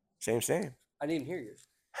 Yeah. Same. I didn't hear yours.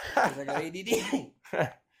 'Cause I got ADD.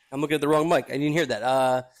 I'm looking at the wrong mic. I didn't hear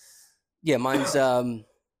that. Yeah, mine's All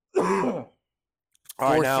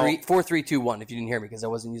right, now 4, 3, 2, 1. If you didn't hear me, because I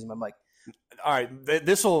wasn't using my mic. All right,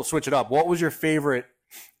 this will switch it up. What was your favorite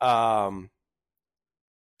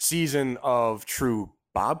season of True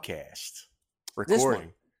Bobcast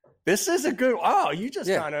recording? This is a good. Oh, you just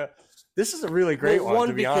kind of. This is a really great one.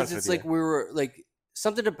 To be honest because it's with like you. we were like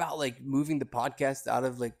something about like moving the podcast out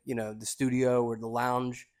of like the studio or the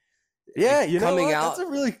lounge. Yeah, like, you know coming what? out. That's a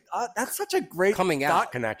really. That's such a great coming thought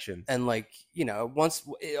out connection. And like once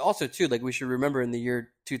also too like we should remember in the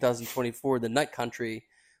year 2024 the Night Country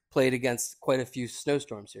played against quite a few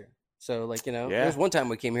snowstorms here. So like there was one time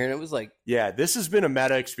we came here and it was like this has been a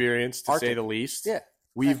meta experience to say the least. Yeah,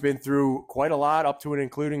 we've been through quite a lot up to and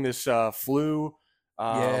including this flu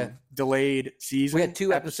delayed season. We had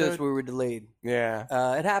 2 episodes where we were delayed.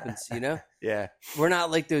 Yeah, it happens. Yeah, we're not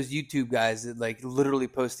like those YouTube guys that like literally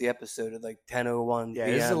post the episode at like 10:01. Yeah,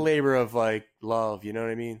 PM. This is a labor of like love. You know what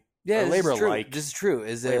I mean? Yeah, labor alike. This is true.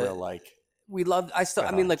 Is labor alike. We loved. I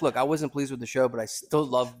mean, like, look, I wasn't pleased with the show, but I still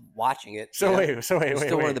love watching it. So wait. It's still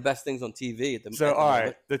one of the best things on TV at the moment. So all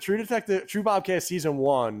right, the True Bobcast season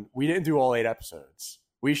 1. We didn't do all 8 episodes.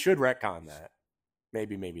 We should retcon that.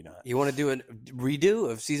 Maybe not. You want to do a redo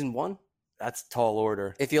of season 1? That's tall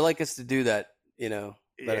order. If you like us to do that,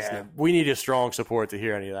 let us know. We need a strong support to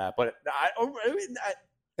hear any of that. But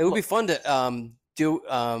it would be fun to do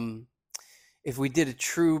if we did a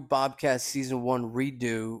True Bobcast season 1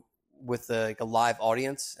 redo with a live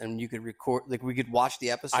audience, and you could record, like we could watch the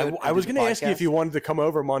episode. I was going to ask you if you wanted to come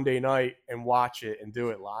over Monday night and watch it and do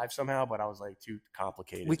it live somehow, but I was like too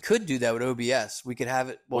complicated. We could do that with OBS. We could have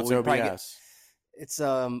it. Well, what's OBS? It's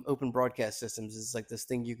Open Broadcast Systems. It's like this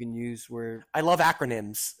thing you can use where I love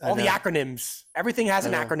acronyms. All the acronyms. Everything has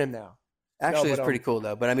an acronym now. Actually, it's pretty cool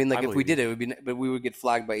though. But I mean, like if we did it would be, but we would get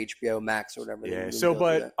flagged by HBO Max or whatever. Yeah. So,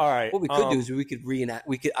 but all right. What we could do is we could reenact.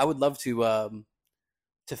 I would love to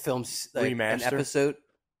film like, an episode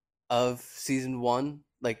of season 1,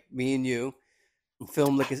 like me and you,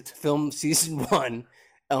 film season 1 on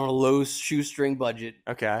a low shoestring budget.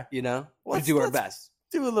 Okay. We'll do our best.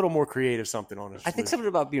 Do a little more creative something on it. I think something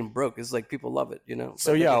about being broke is like people love it,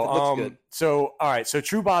 So so all right, so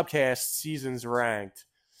True Bobcast seasons ranked.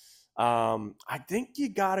 I think you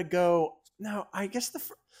gotta go. No, I guess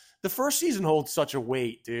the first season holds such a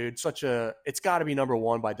weight, dude. It's got to be number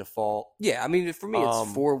 1 by default. Yeah, I mean for me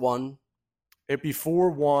it's 4-1. It'd be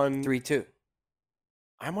 4-1, 3-2.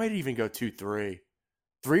 I might even go 2-3.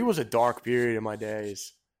 3 was a dark period in my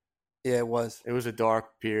days. Yeah, it was. It was a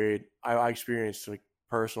dark period. I experienced like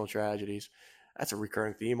personal tragedies. That's a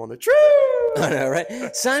recurring theme on the True. I know,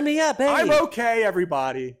 right? Sign me up. Hey, I'm okay,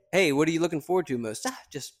 everybody. Hey, what are you looking forward to most?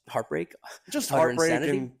 Just heartbreak. Just heartbreak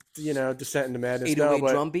and descent into madness.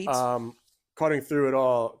 808 drum beats. Cutting through it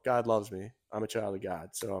all, God loves me. I'm a child of God,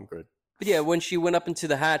 so I'm good. But yeah, when she went up into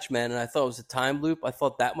the hatch, man, and I thought it was a time loop. I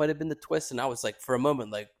thought that might have been the twist, and I was like, for a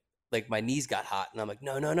moment, like my knees got hot, and I'm like,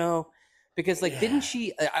 no, because didn't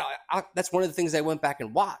she? That's one of the things I went back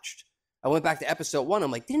and watched. I went back to episode 1.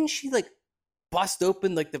 I'm like, didn't she like bust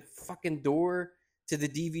open like the fucking door to the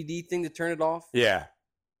DVD thing to turn it off? Yeah.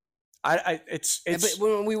 It's but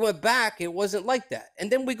when we went back, it wasn't like that.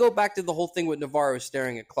 And then we go back to the whole thing with Navarro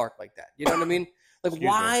staring at Clark like that. You know what I mean? Like,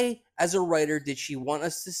 why, as a writer, did she want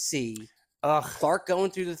us to see Clark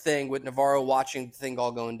going through the thing with Navarro watching the thing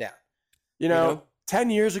all going down? You know,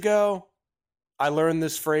 10 years ago, I learned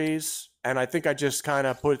this phrase, and I think I just kind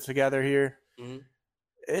of put it together here. Mm-hmm.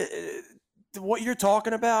 What you're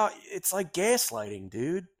talking about, it's like gaslighting,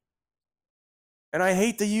 dude. And I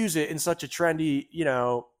hate to use it in such a trendy,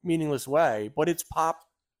 meaningless way, but it's pop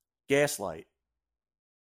gaslight.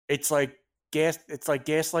 It's like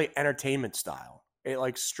gaslight entertainment style. It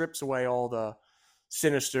like strips away all the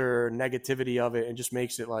sinister negativity of it and just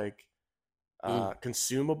makes it like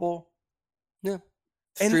consumable. Yeah.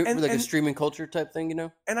 And a streaming culture type thing, you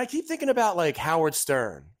know? And I keep thinking about like Howard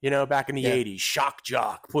Stern, you know, back in the 80s, shock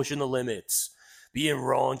jock, pushing the limits, being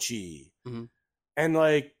raunchy. Mm-hmm. And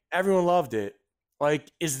like everyone loved it.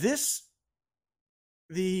 Like, is this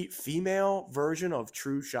the female version of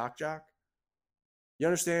true shock jock? You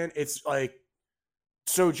understand? It's like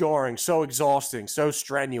so jarring, so exhausting, so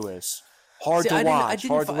strenuous, hard to watch,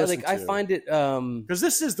 hard to listen to. I find it because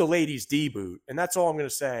this is the ladies' debut, and that's all I'm going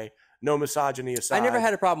to say. No misogyny aside. I never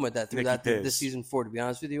had a problem with that through Nikki this season 4. To be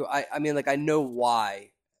honest with you, I mean, like I know why,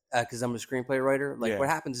 because I'm a screenplay writer. Like what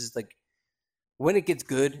happens is like when it gets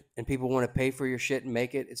good and people want to pay for your shit and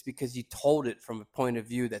make it, it's because you told it from a point of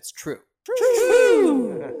view that's true.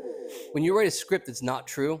 True. When you write a script that's not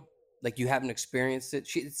true, like you haven't experienced it.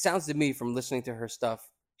 It sounds to me from listening to her stuff.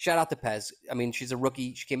 Shout out to Pez. I mean, she's a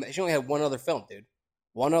rookie. She only had one other film, dude.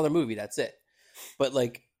 One other movie. That's it. But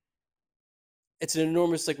like, it's an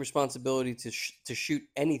enormous like responsibility to shoot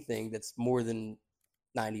anything that's more than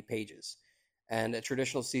 90 pages. And a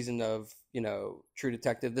traditional season of, you know, True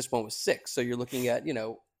Detective, this one was 6. So you're looking at, you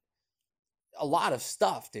know, a lot of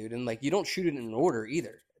stuff, dude. And like, you don't shoot it in order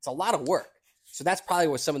either. It's a lot of work. So that's probably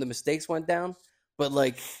where some of the mistakes went down. But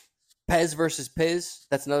like Pez versus Piz,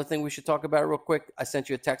 that's another thing we should talk about real quick. I sent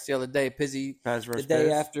you a text the other day, Pizzy, Pez versus the day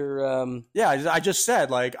Piz. after. I just said,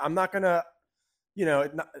 like, I'm not going to, you know,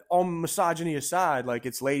 all misogyny aside, like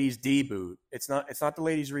it's ladies' debut. It's not the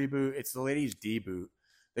ladies' reboot. It's the ladies' debut.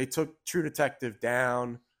 They took True Detective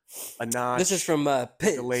down a notch. This is from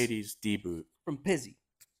Piz. The ladies' debut. From Pizzy.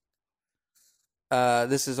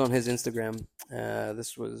 This is on his Instagram.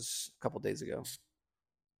 This was a couple days ago.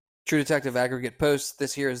 True Detective aggregate post.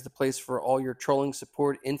 This here is the place for all your trolling,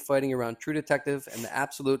 support, infighting around True Detective and the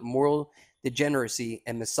absolute moral degeneracy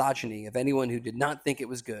and misogyny of anyone who did not think it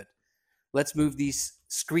was good. Let's move these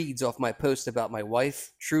screeds off my post about my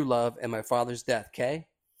wife, true love, and my father's death, Kay?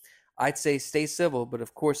 I'd say stay civil, but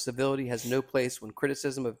of course civility has no place when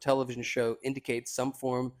criticism of a television show indicates some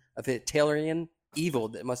form of Hitlerian evil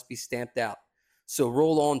that must be stamped out. So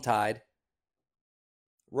roll on, Tide.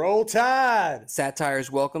 Roll Tide! Satire is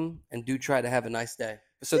welcome, and do try to have a nice day.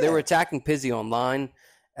 So they were attacking Pizzy online,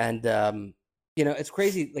 and, you know, it's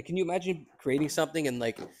crazy. Like, can you imagine creating something and,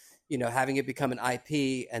 like, you know, having it become an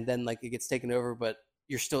IP and then like it gets taken over, but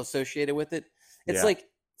you're still associated with it. It's like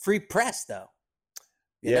free press though.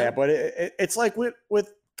 You know? But it's like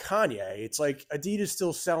with Kanye, it's like Adidas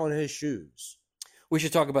still selling his shoes. We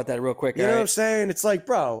should talk about that real quick. You know what I'm saying? It's like,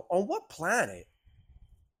 bro, on what planet?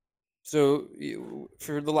 So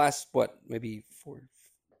for the last, maybe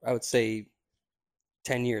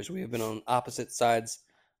 10 years, we have been on opposite sides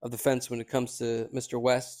of the fence when it comes to Mr.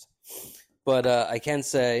 West. But I can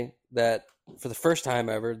say that for the first time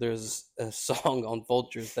ever, there's a song on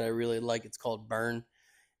Vultures that I really like. It's called Burn.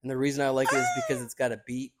 And the reason I like it is because it's got a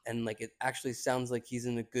beat and like it actually sounds like he's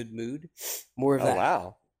in a good mood. More of that.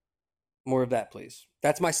 Wow. More of that, please.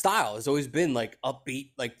 That's my style. It's always been like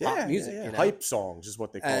upbeat, like pop music. Yeah. You know? Hype songs is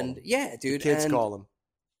what they call them. Yeah, dude. The kids call them.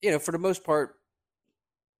 You know, for the most part,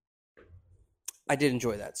 I did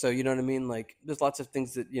enjoy that. So, you know what I mean? Like, there's lots of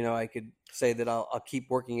things that, you know, I could say that I'll keep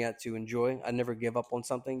working at to enjoy. I never give up on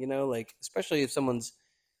something, you know, like, especially if someone's,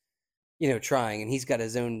 you know, trying and he's got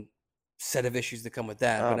his own set of issues that come with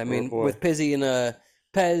that. But I mean, with Pizzy and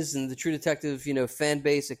Pez and the True Detective, you know, fan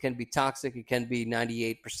base, it can be toxic. It can be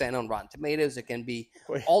 98% on Rotten Tomatoes. It can be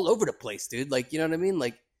all over the place, dude. Like, you know what I mean?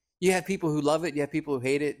 Like, you have people who love it. You have people who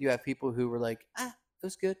hate it. You have people who were like, it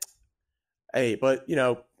was good. Hey, but, you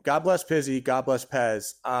know, God bless Pizzy. God bless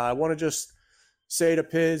Pez. I want to just say to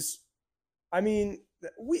Piz, I mean,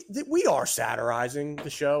 we are satirizing the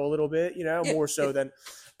show a little bit, you know, more so than.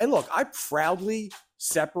 And look, I proudly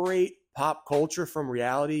separate pop culture from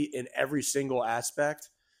reality in every single aspect.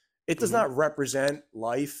 It does not represent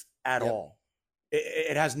life at all.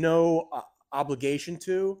 It has no obligation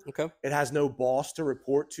to. Okay. It has no boss to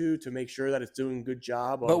report to make sure that it's doing a good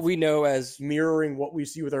job. But we know as mirroring what we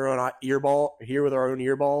see with our own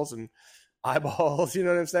earballs and eyeballs. You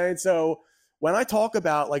know what I'm saying? So when I talk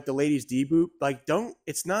about like the ladies' debut, like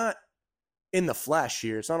it's not in the flesh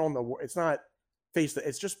here. It's not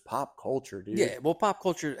it's just pop culture, dude. Yeah. Well, pop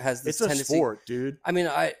culture has this tendency. It's a sport, dude. I mean,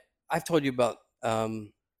 I've told you about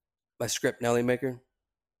my script Nelly Maker.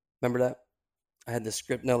 Remember that? I had the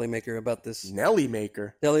script Nelly Maker about this. Nelly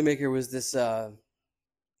Maker? Nelly Maker was this, it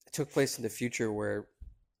took place in the future where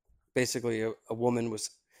basically a woman was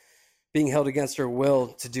being held against her will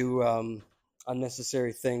to do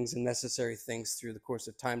unnecessary things and necessary things through the course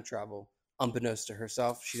of time travel unbeknownst to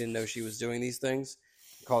herself. She didn't know she was doing these things,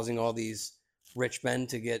 causing all these rich men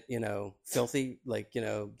to get, filthy, like, Get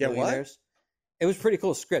what? billionaires. It was pretty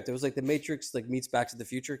cool script. It was like The Matrix, like, meets Back to the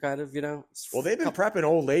Future, kind of, Well, they've been prepping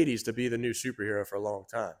old ladies to be the new superhero for a long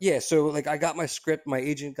time. Yeah, so, like, I got my script. My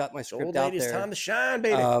agent got my script Old out ladies, there. time to shine,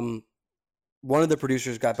 baby. One of the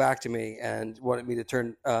producers got back to me and wanted me to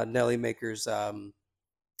turn Nelly Maker's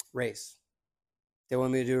race. They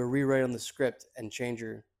wanted me to do a rewrite on the script and change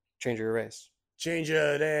her race. Change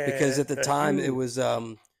it. Because at the time, it was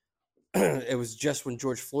it was just when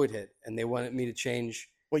George Floyd hit, and they wanted me to change.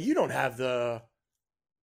 Well, you don't have the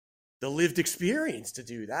lived experience to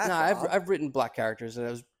do that. No, I've written black characters, and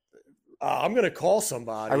I was. I'm gonna call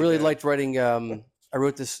somebody. I really liked writing. I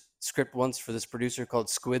wrote this script once for this producer called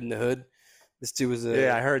Squid in the Hood. This dude was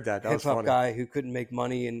I heard that. That was hip hop funny. guy who couldn't make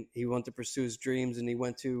money, and he wanted to pursue his dreams, and he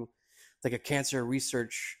went to like a cancer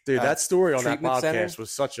research. Dude, that story on that treatment podcast center.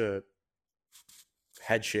 was such a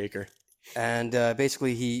head shaker. And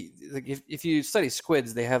basically, if you study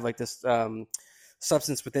squids, they have like this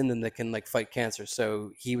substance within them that can like fight cancer.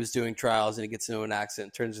 So he was doing trials, and he gets into an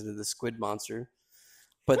accident, turns into the squid monster.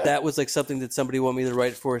 But that was like something that somebody wanted me to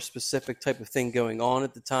write for a specific type of thing going on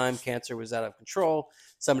at the time. Cancer was out of control.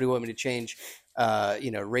 Somebody wanted me to change,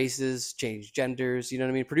 races, change genders. You know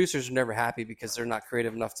what I mean? Producers are never happy because they're not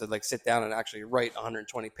creative enough to like sit down and actually write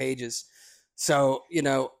 120 pages. So,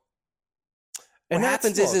 what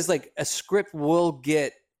happens is like a script will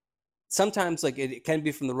get sometimes like it can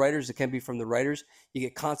be from the writers. It can be from the writers. You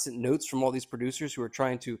get constant notes from all these producers who are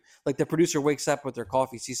trying to, like, the producer wakes up with their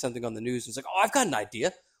coffee, sees something on the news, and is like, "Oh, I've got an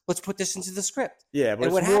idea. Let's put this into the script." Yeah, but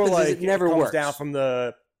and it's more like it never comes works down from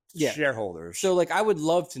the shareholders. So like, I would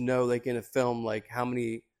love to know, like, in a film, like how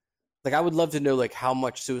many, like I would love to know like how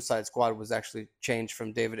much Suicide Squad was actually changed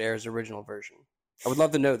from David Ayer's original version. I would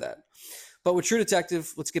love to know that. But with True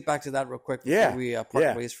Detective, let's get back to that real quick before we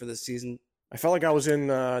part ways for this season. I felt like I was in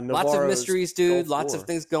Navarro's lots of mysteries, dude. Gulf Lots War. of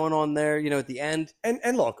things going on there. At the end.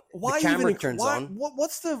 And look, why the camera even turns on?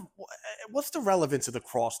 What's the relevance of the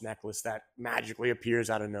cross necklace that magically appears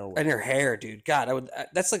out of nowhere? And her hair, dude. God,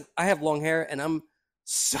 that's like, I have long hair, and I'm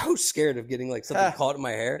so scared of getting like something caught in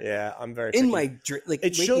my hair. Yeah, I'm very in picky. my like.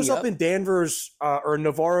 It shows up in Danvers or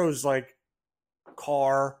Navarro's like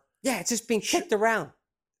car. Yeah, it's just being kicked around.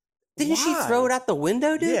 Didn't Why? she throw it out the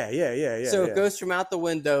window, dude? Yeah. So it goes from out the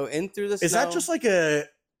window in through the snow. Is that just like a...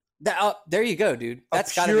 there you go, dude.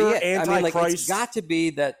 That's got to be it. I mean, like, it's got to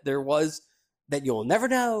be that there was... That you'll never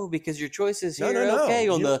know because your choice is here. No. Okay,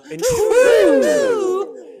 on the...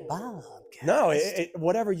 Bobcast. No,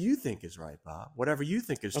 whatever you think is right, Bob. Whatever you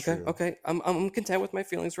think is true. Okay. I'm content with my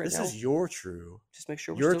feelings right now. This is your true. Just make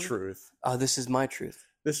sure your truth. This is my truth.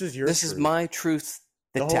 This is your truth. This is my truth.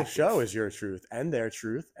 The whole show is your truth and their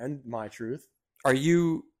truth and my truth. Are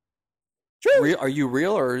you real? Are you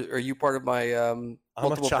real, or are you part of my I'm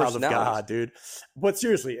a child of God, dude. But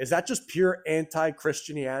seriously, is that just pure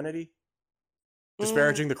anti-Christianity?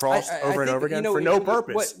 Disparaging the cross over and over again for no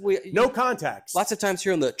purpose, no context. Lots of times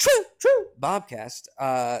here on the True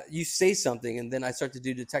Bobcast, you say something, and then I start to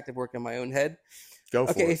do detective work in my own head. Go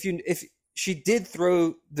for it. If she did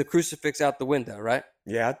throw the crucifix out the window, right?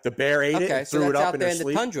 Yeah, the bear ate it and threw it up out in there her in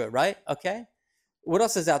sleep. the tundra, right? Okay. What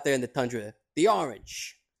else is out there in the tundra? The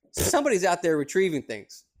orange. So somebody's out there retrieving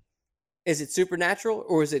things. Is it supernatural,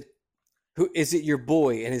 or is it your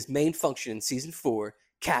boy and his main function in season 4,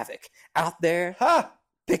 Kavik, out there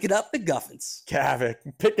picking up MacGuffins? Kavik,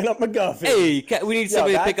 picking up MacGuffins. Hey, we need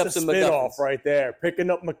somebody to pick up some MacGuffins. Right there,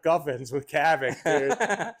 picking up MacGuffins with Kavik,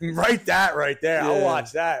 dude. Write that right there. Yeah. I'll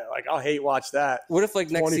watch that. Like, I'll hate watch that. What if,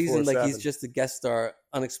 like, next season, like, he's just a guest star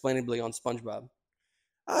unexplainably on SpongeBob?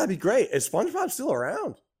 That'd be great. Is SpongeBob still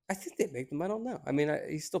around? I think they make them. I don't know. I mean,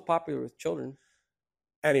 he's still popular with children.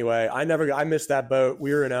 Anyway, I missed that boat.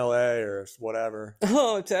 We were in LA or whatever.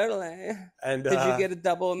 Oh, totally. And did you get a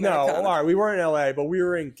double Americana? No, all right, we weren't in LA, but we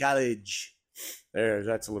were in college.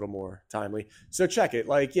 That's a little more timely. So check it.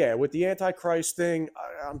 Like, yeah, with the Antichrist thing,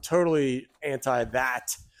 I'm totally anti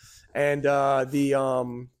that. And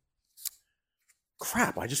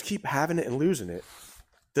crap, I just keep having it and losing it.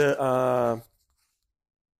 The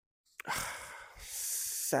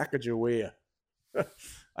Sacagawea.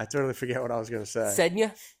 I totally forget what I was going to say.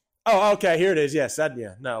 Sednia? Oh, okay. Here it is. Yeah,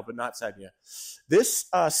 Sednia. No, but not Sednia. This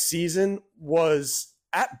season was,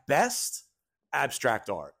 at best, abstract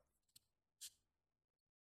art.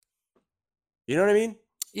 You know what I mean?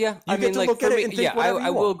 Yeah. I mean, like, look at it and think whatever you I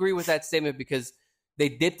will want. agree with that statement because they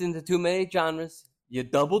dipped into too many genres. You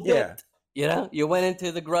double dipped. Yeah. You went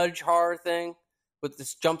into the grudge horror thing with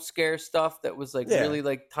this jump scare stuff that was like really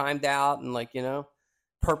like timed out and like,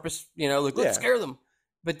 purpose, like let's scare them.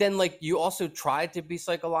 But then, like, you also tried to be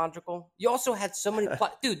psychological. You also had so many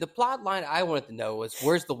dude. The plot line I wanted to know was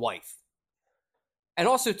where's the wife, and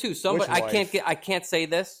also too somebody I can't say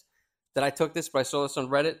this that I took this, but I saw this on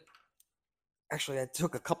Reddit. Actually, I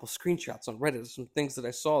took a couple screenshots on Reddit of some things that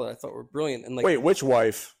I saw that I thought were brilliant. And like, wait, which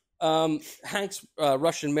wife? Hank's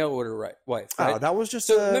Russian mail order wife. Right? Oh, that was just.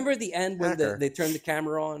 So remember the end when they turned the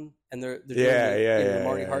camera on and they're doing the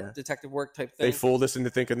Marty Hart detective work type thing. They fooled us into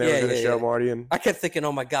thinking they were going to show Marty, and I kept thinking,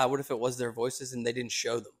 oh my god, what if it was their voices and they didn't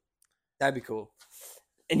show them? That'd be cool.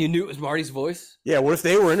 And you knew it was Marty's voice. Yeah, what if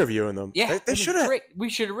they were interviewing them? Yeah, they should have. We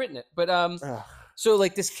should have written it, but so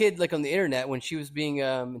like this kid, like on the internet when she was being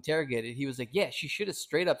interrogated, he was like, yeah, she should have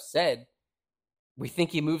straight up said, we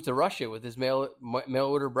think he moved to Russia with his mail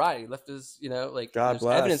order bride. He left his, like God there's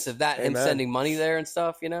bless. evidence of that, him sending money there and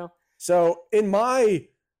stuff, So in my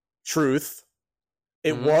truth,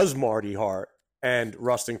 it was Marty Hart and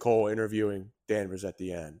Rustin Cole interviewing Danvers at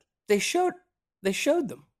the end. They showed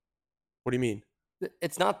them. What do you mean?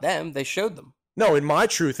 It's not them. They showed them. No, in my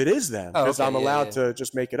truth, it is them because I'm allowed to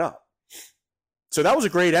just make it up. So that was a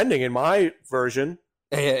great ending in my version.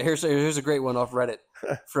 Yeah, here's a great one off Reddit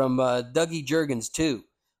from Dougie Jurgens too.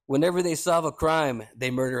 Whenever they solve a crime,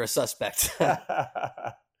 they murder a suspect. Yeah,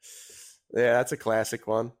 that's a classic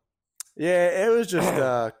one. Yeah, it was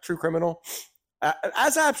just True Criminal.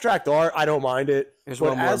 As abstract art, I don't mind it.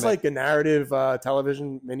 But as like a narrative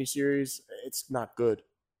television miniseries, it's not good.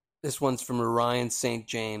 This one's from Orion St.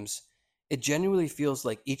 James. It genuinely feels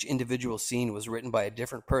like each individual scene was written by a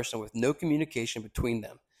different person with no communication between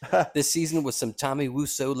them. This season was some Tommy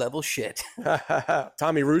Wiseau level shit.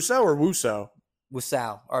 Tommy Russo or Wusso?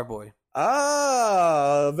 Wiseau, our boy.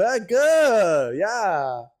 Oh, very good.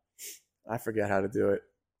 Yeah. I forget how to do it.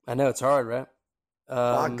 I know, it's hard, right?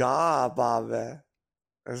 My God, Bobby.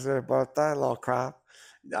 Is it about that little crap?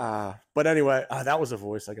 But anyway, that was a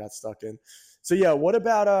voice I got stuck in. So yeah, what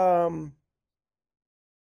about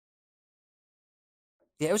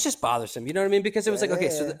Yeah, it was just bothersome. You know what I mean? Because it was like, okay,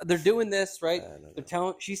 so they're doing this, right?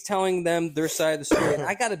 She's telling them their side of the story. And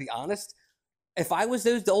I got to be honest, if I was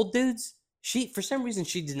the old dudes, for some reason,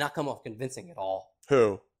 she did not come off convincing at all.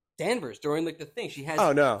 Who? Danvers during like the thing. She has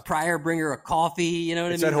Pryor bring her a coffee. You know what I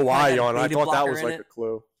mean? It said Hawaii on it. I thought that was like a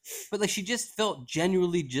clue. But like she just felt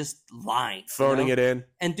genuinely just lying, phoning it in.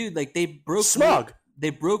 And dude, like they broke smug.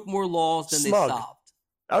 They broke more laws than they solved.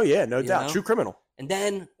 Oh yeah, no doubt. True Criminal. And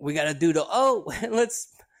then we got to do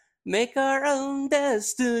let's make our own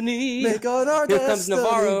destiny. Make our Here destiny. comes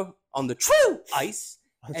Navarro on the true ice.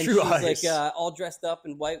 And she's ice. like all dressed up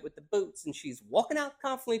in white with the boots. And she's walking out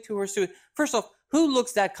confidently to her suicide. First off, who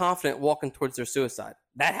looks that confident walking towards their suicide?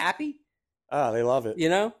 That happy? Oh, they love it.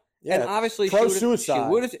 Yeah. And obviously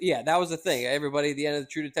pro-suicide. Yeah, that was the thing. Everybody at the end of the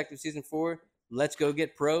True Detective Season 4, let's go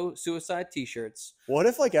get pro-suicide t-shirts. What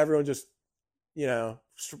if like everyone just,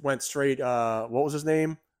 went straight, what was his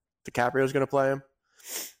name? DiCaprio's going to play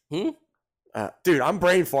him? Dude, I'm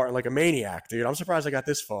brain farting like a maniac, dude. I'm surprised I got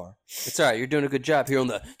this far. It's all right. You're doing a good job here on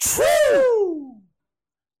the True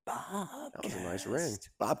Bobcast. That was a nice ring.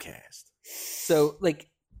 Bobcast. So, like,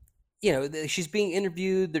 she's being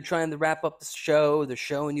interviewed. They're trying to wrap up the show. They're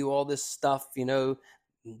showing you all this stuff,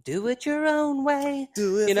 do it your own way.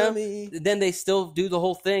 Do it for me. Then they still do the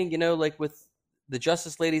whole thing, like with the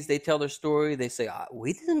Justice ladies, they tell their story. They say,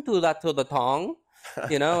 we didn't do that to the tongue.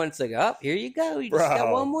 And it's like, here you go. You just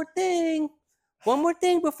got one more thing. One more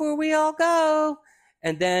thing before we all go.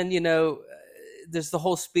 And then, there's the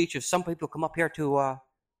whole speech of some people come up here to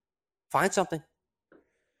find something.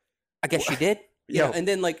 I guess she did. And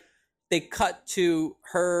then, like, they cut to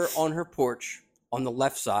her on her porch on the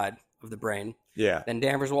left side of the brain. Yeah. Then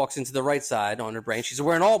Danvers walks into the right side on her brain. She's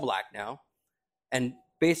wearing all black now. And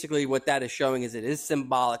basically what that is showing is it is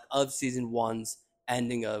symbolic of season 1's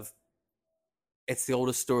ending of it's the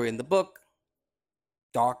oldest story in the book.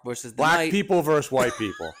 Dark versus the black night. People versus white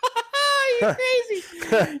people. You're crazy.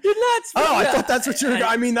 You're nuts. I thought that's what you were.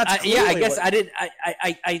 I mean, that's I guess I didn't.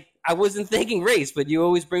 I wasn't thinking race, but you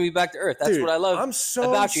always bring me back to earth. That's what I love. I'm so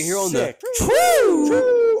about you here on the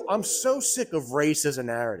True. I'm so sick of race as a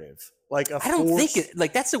narrative. Like I don't think it.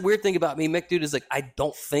 Like that's the weird thing about me, Mick, dude. Is like I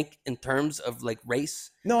don't think in terms of like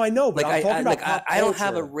race. No, I know, but I'm talking about pop I don't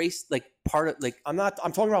have a race like part of like. I'm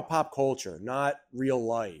talking about pop culture, not real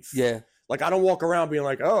life. Yeah. Like I don't walk around being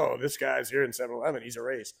like, oh, this guy's here in 7-Eleven. He's a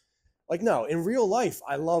race. Like no, in real life,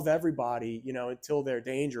 I love everybody. Until they're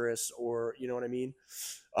dangerous or you know what I mean,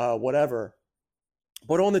 whatever.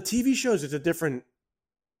 But on the TV shows, it's a different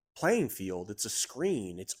playing field. It's a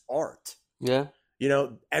screen. It's art. Yeah.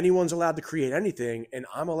 Anyone's allowed to create anything, and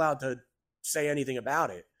I'm allowed to say anything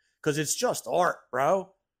about it because it's just art,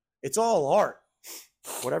 bro. It's all art.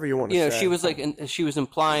 whatever you want to You know, say. she was like, and she was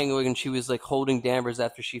implying when she was like holding Danvers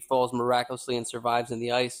after she falls miraculously and survives in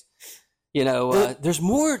the ice. You know, there's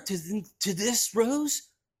more to this, Rose.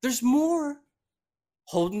 There's more.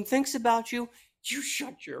 Holden thinks about you. You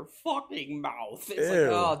shut your fucking mouth. It's like,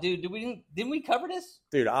 oh, dude, didn't we cover this?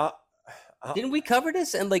 Dude, didn't we cover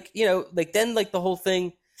this? And like, you know, like then like the whole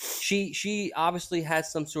thing, she obviously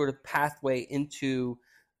has some sort of pathway into,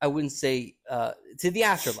 I wouldn't say to the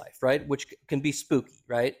afterlife, right? Which can be spooky,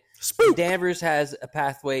 right? Spook. Danvers has a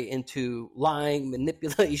pathway into lying,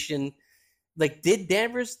 manipulation. Like, did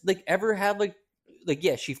Danvers like ever have like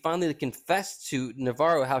yeah, she finally confessed to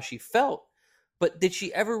Navarro how she felt, but did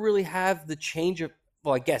she ever really have the change of?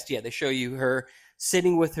 Well, I guess yeah. They show you her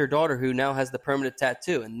sitting with her daughter, who now has the permanent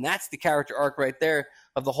tattoo, and that's the character arc right there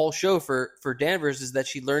of the whole show for Danvers, is that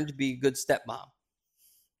she learned to be a good stepmom,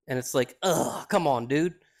 and it's like, ugh, come on,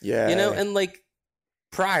 dude. Yeah, you know, and like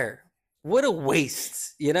Pryor, what a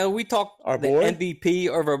waste. You know, we talked the MVP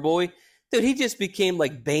of our boy. Dude, he just became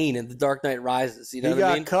like Bane in The Dark Knight Rises. You know what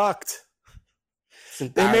I mean? He got cucked.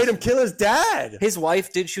 They made him kill his dad. His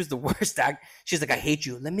wife, dude, she was the worst act. She's like, I hate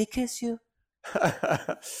you. Let me kiss you.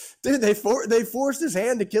 Dude, they forced his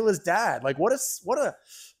hand to kill his dad. Like, what a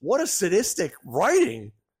sadistic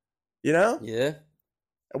writing. You know? Yeah.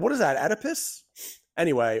 What is that, Oedipus?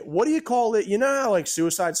 Anyway, what do you call it? You know how like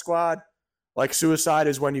Suicide Squad? Like suicide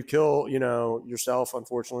is when you kill, you know, yourself,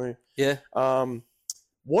 unfortunately. Yeah.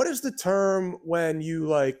 What is the term when you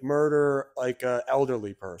like murder like an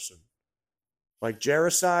elderly person? Like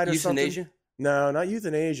gericide or something? Euthanasia? No, not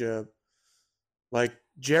euthanasia. Like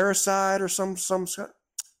gericide or some.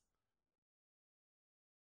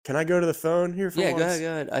 Can I go to the phone here for once? Go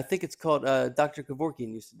ahead. I think it's called Dr.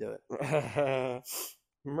 Kevorkian used to do it.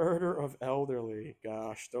 Murder of elderly.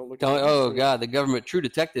 Gosh, don't look. Oh God, the government true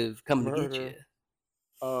detective coming to get you.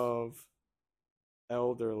 Of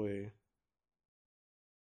elderly.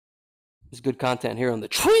 There's good content here on the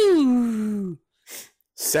true.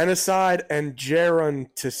 Senicide and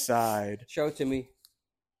geronticide. Show it to me.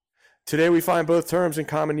 Today we find both terms in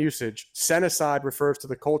common usage. Senicide refers to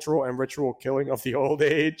the cultural and ritual killing of the old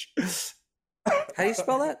age. How do you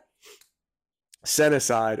spell that?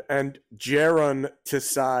 Senicide, and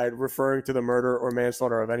geronticide referring to the murder or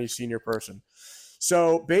manslaughter of any senior person.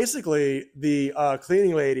 So basically, the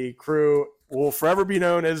cleaning lady crew will forever be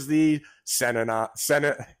known as the Senicide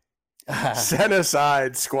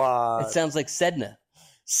Squad. It sounds like Sedna.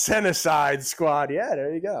 Senicide Squad. Yeah,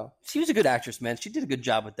 there you go. She was a good actress, man. She did a good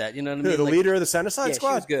job with that. You know what I mean? The leader of the Senicide Squad?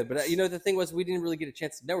 She was good. But, you know, the thing was, we didn't really get a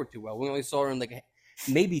chance to know her too well. We only saw her in, like,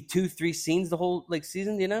 maybe 2-3 scenes the whole, like,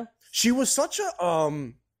 season, you know? She was such a,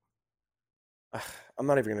 I'm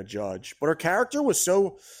not even going to judge, but her character was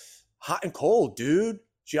so hot and cold, dude.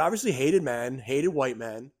 She obviously hated men, hated white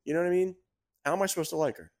men. You know what I mean? How am I supposed to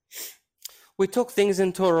like her? We took things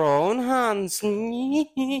into our own hands.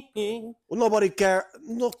 Well, nobody care.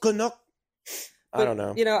 No. I don't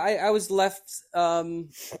know. You know, I was left. The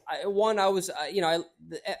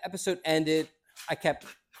episode ended. I kept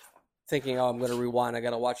thinking, oh, I'm going to rewind. I got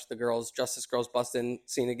to watch the Justice Girls Bustin'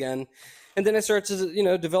 scene again. And then I started to, you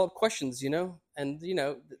know, develop questions, you know. And, you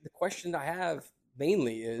know, the question I have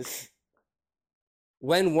mainly is,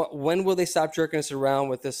 when will they stop jerking us around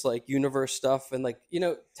with this, like, universe stuff? And, like, you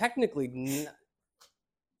know, technically,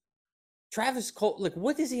 Travis Cole, like,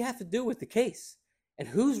 what does he have to do with the case? And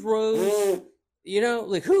who's Rose? You know,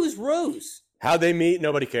 like, who's Rose? How they meet,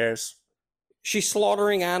 nobody cares. She's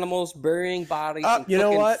slaughtering animals, burying bodies, and you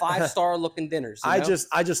know what? 5-star looking dinners. I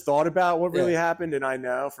just thought about what really happened, and I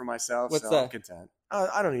know for myself. What's so that? I'm content.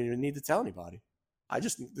 I don't even need to tell anybody.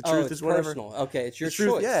 The truth is whatever. Personal. Okay, it's your The truth,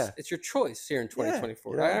 choice. yeah. It's your choice here in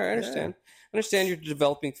 2024. Yeah, I understand. I understand you're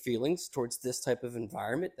developing feelings towards this type of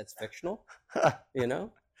environment that's fictional. You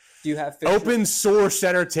know, do you have open source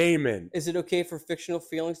entertainment? Is it okay for fictional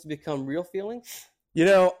feelings to become real feelings? You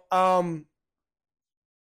know,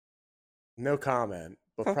 no comment,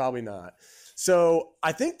 but probably not. So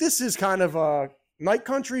I think this is kind of a Night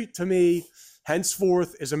Country to me.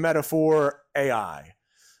 Henceforth is a metaphor AI.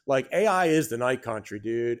 Like, AI is the Night Country,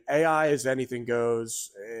 dude. AI is anything goes.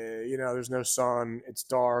 You know, there's no sun. It's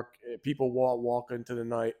dark. People walk into the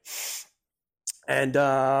night. And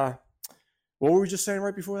what were we just saying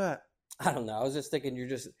right before that? I don't know. I was just thinking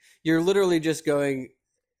you're literally just going.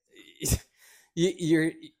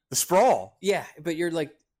 You're the sprawl. Yeah, but you're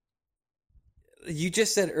like. You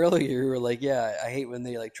just said earlier, you were like, yeah, I hate when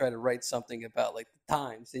they like try to write something about like the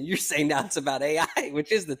times. And you're saying now it's about AI,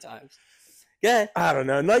 which is the times. Yeah. I don't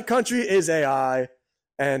know. Night Country is AI.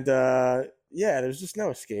 And there's just no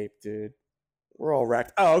escape, dude. We're all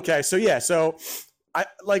wrecked. Oh, okay. So yeah, so I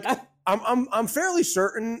like I'm fairly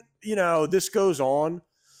certain, this goes on,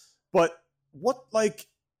 but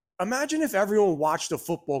imagine if everyone watched a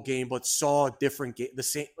football game but saw a different game, the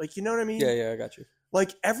same, you know what I mean? Yeah, I got you.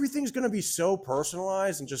 Everything's going to be so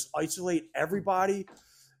personalized and just isolate everybody.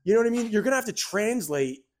 You know what I mean? You're going to have to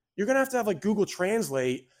translate. You're going to have Google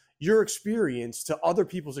Translate your experience to other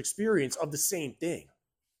people's experience of the same thing.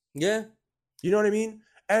 Yeah. You know what I mean?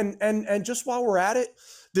 And just while we're at it,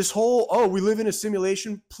 this whole, we live in a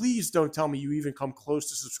simulation, please don't tell me you even come close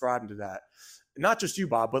to subscribing to that. Not just you,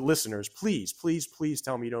 Bob, but listeners, please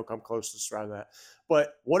tell me you don't come close to subscribing to that.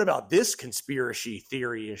 But what about this conspiracy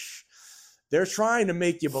theory-ish? They're trying to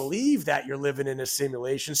make you believe that you're living in a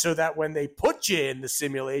simulation so that when they put you in the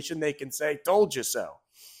simulation, they can say, told you so.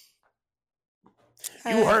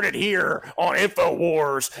 You heard it here on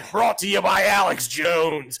InfoWars, brought to you by Alex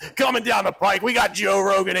Jones. Coming down the pike, we got Joe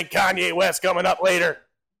Rogan and Kanye West coming up later.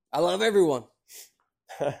 I love everyone.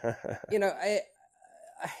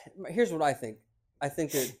 Here's what I think. I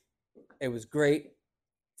think that it was great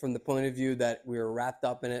from the point of view that we were wrapped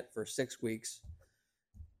up in it for 6 weeks.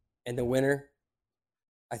 In the winter,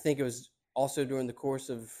 I think it was also during the course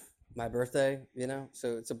of my birthday,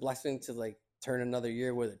 so it's a blessing to turn another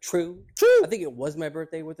year with a true. I think it was my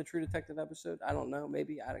birthday with the True Detective episode. I don't know.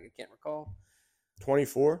 Maybe. I can't recall.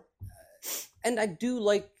 24. And I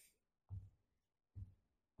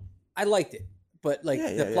liked it. But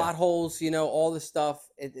the plot holes, all the stuff,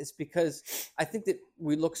 it's because I think that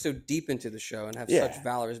we look so deep into the show and have such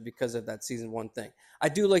valor is because of that season 1 thing. I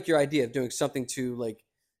do like your idea of doing something to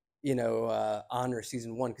honor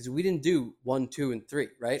season 1, because we didn't do 1, 2, and 3,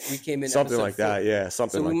 right? We came in something like 4. that, yeah,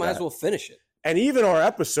 something like that. So we might as well finish it. And even our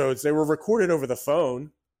episodes, they were recorded over the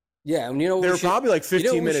phone. Yeah, and they were probably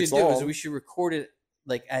 15 minutes long. What we should do is we should record it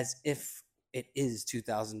as if it is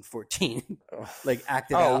 2014,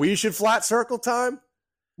 acted out. Oh, we should flat circle time.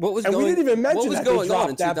 We didn't even mention what was that going they on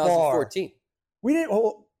in dropped that 2014. bar. We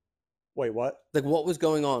didn't. Wait, what? What was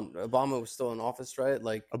going on? Obama was still in office, right?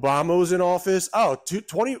 Obama was in office.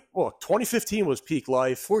 2015 was peak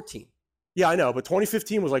life. 14. Yeah, I know, but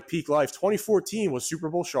 2015 was peak life. 2014 was Super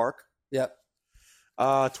Bowl Shark. Yep.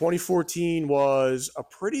 2014 was a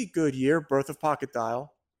pretty good year. Birth of Pocket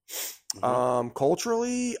Dial. Mm-hmm.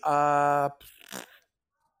 Culturally, I'm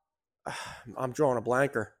drawing a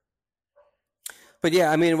blanker. But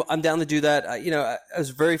yeah, I mean, I'm down to do that. It was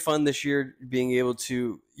very fun this year being able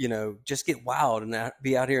to, just get wild and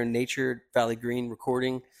be out here in nature, Valley Green,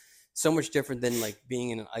 recording. So much different than being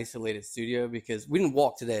in an isolated studio, because we didn't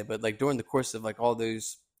walk today, but during the course of all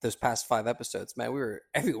those past 5 episodes, man, we were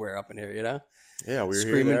everywhere up in here, Yeah, we were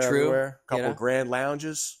screaming here, there, true. Everywhere. Couple grand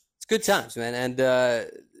lounges. It's good times, man. And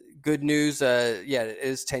good news. It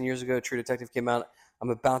is 10 years ago. True Detective came out. I'm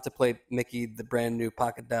about to play Mickey, the brand new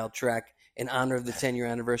Pocket Dial track in honor of the 10-year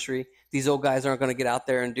anniversary. These old guys aren't going to get out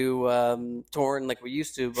there and do touring like we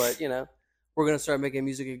used to, but we're going to start making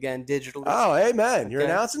music again digitally. Oh, amen. Okay. You're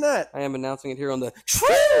announcing that. I am announcing it here on the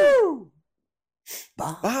True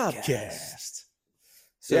Bobcast.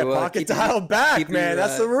 So, Pocket Dial back, man.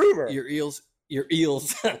 That's the rumor. Your eels.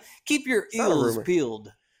 Keep your eels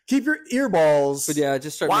peeled. Keep your earballs. But yeah,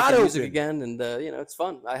 just start making music again, and it's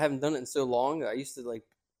fun. I haven't done it in so long. I used to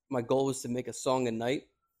my goal was to make a song a night,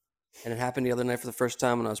 and it happened the other night for the first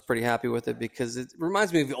time, and I was pretty happy with it because it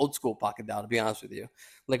reminds me of the old school Pocket Dial, to be honest with you.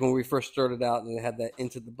 When we first started out, and it had that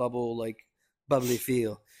into the bubble, bubbly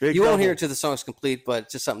feel. You won't hear it till the song's complete, but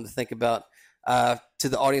just something to think about. To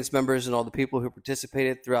the audience members and all the people who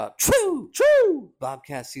participated throughout True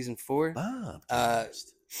Bobcast Season 4.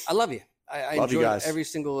 Bobcast. I love you. I love enjoyed you guys. Every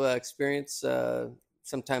single experience.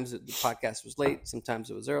 Sometimes the podcast was late. Sometimes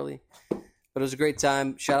it was early. But it was a great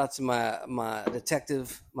time. Shout out to my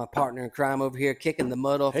detective, my partner in crime over here, kicking the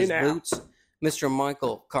mud off his boots, Mr.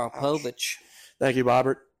 Michael Karpovich. Thank you,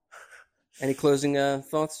 Bobbert. Any closing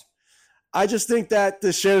thoughts? I just think that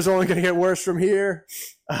the show's only going to get worse from here.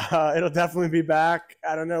 It'll definitely be back.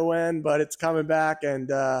 I don't know when, but it's coming back, and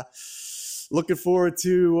looking forward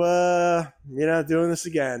to doing this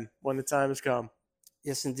again when the time has come.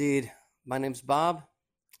 Yes, indeed. My name's Bob.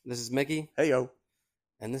 This is Mickey. Hey, yo.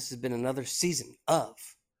 And this has been another season of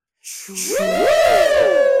True.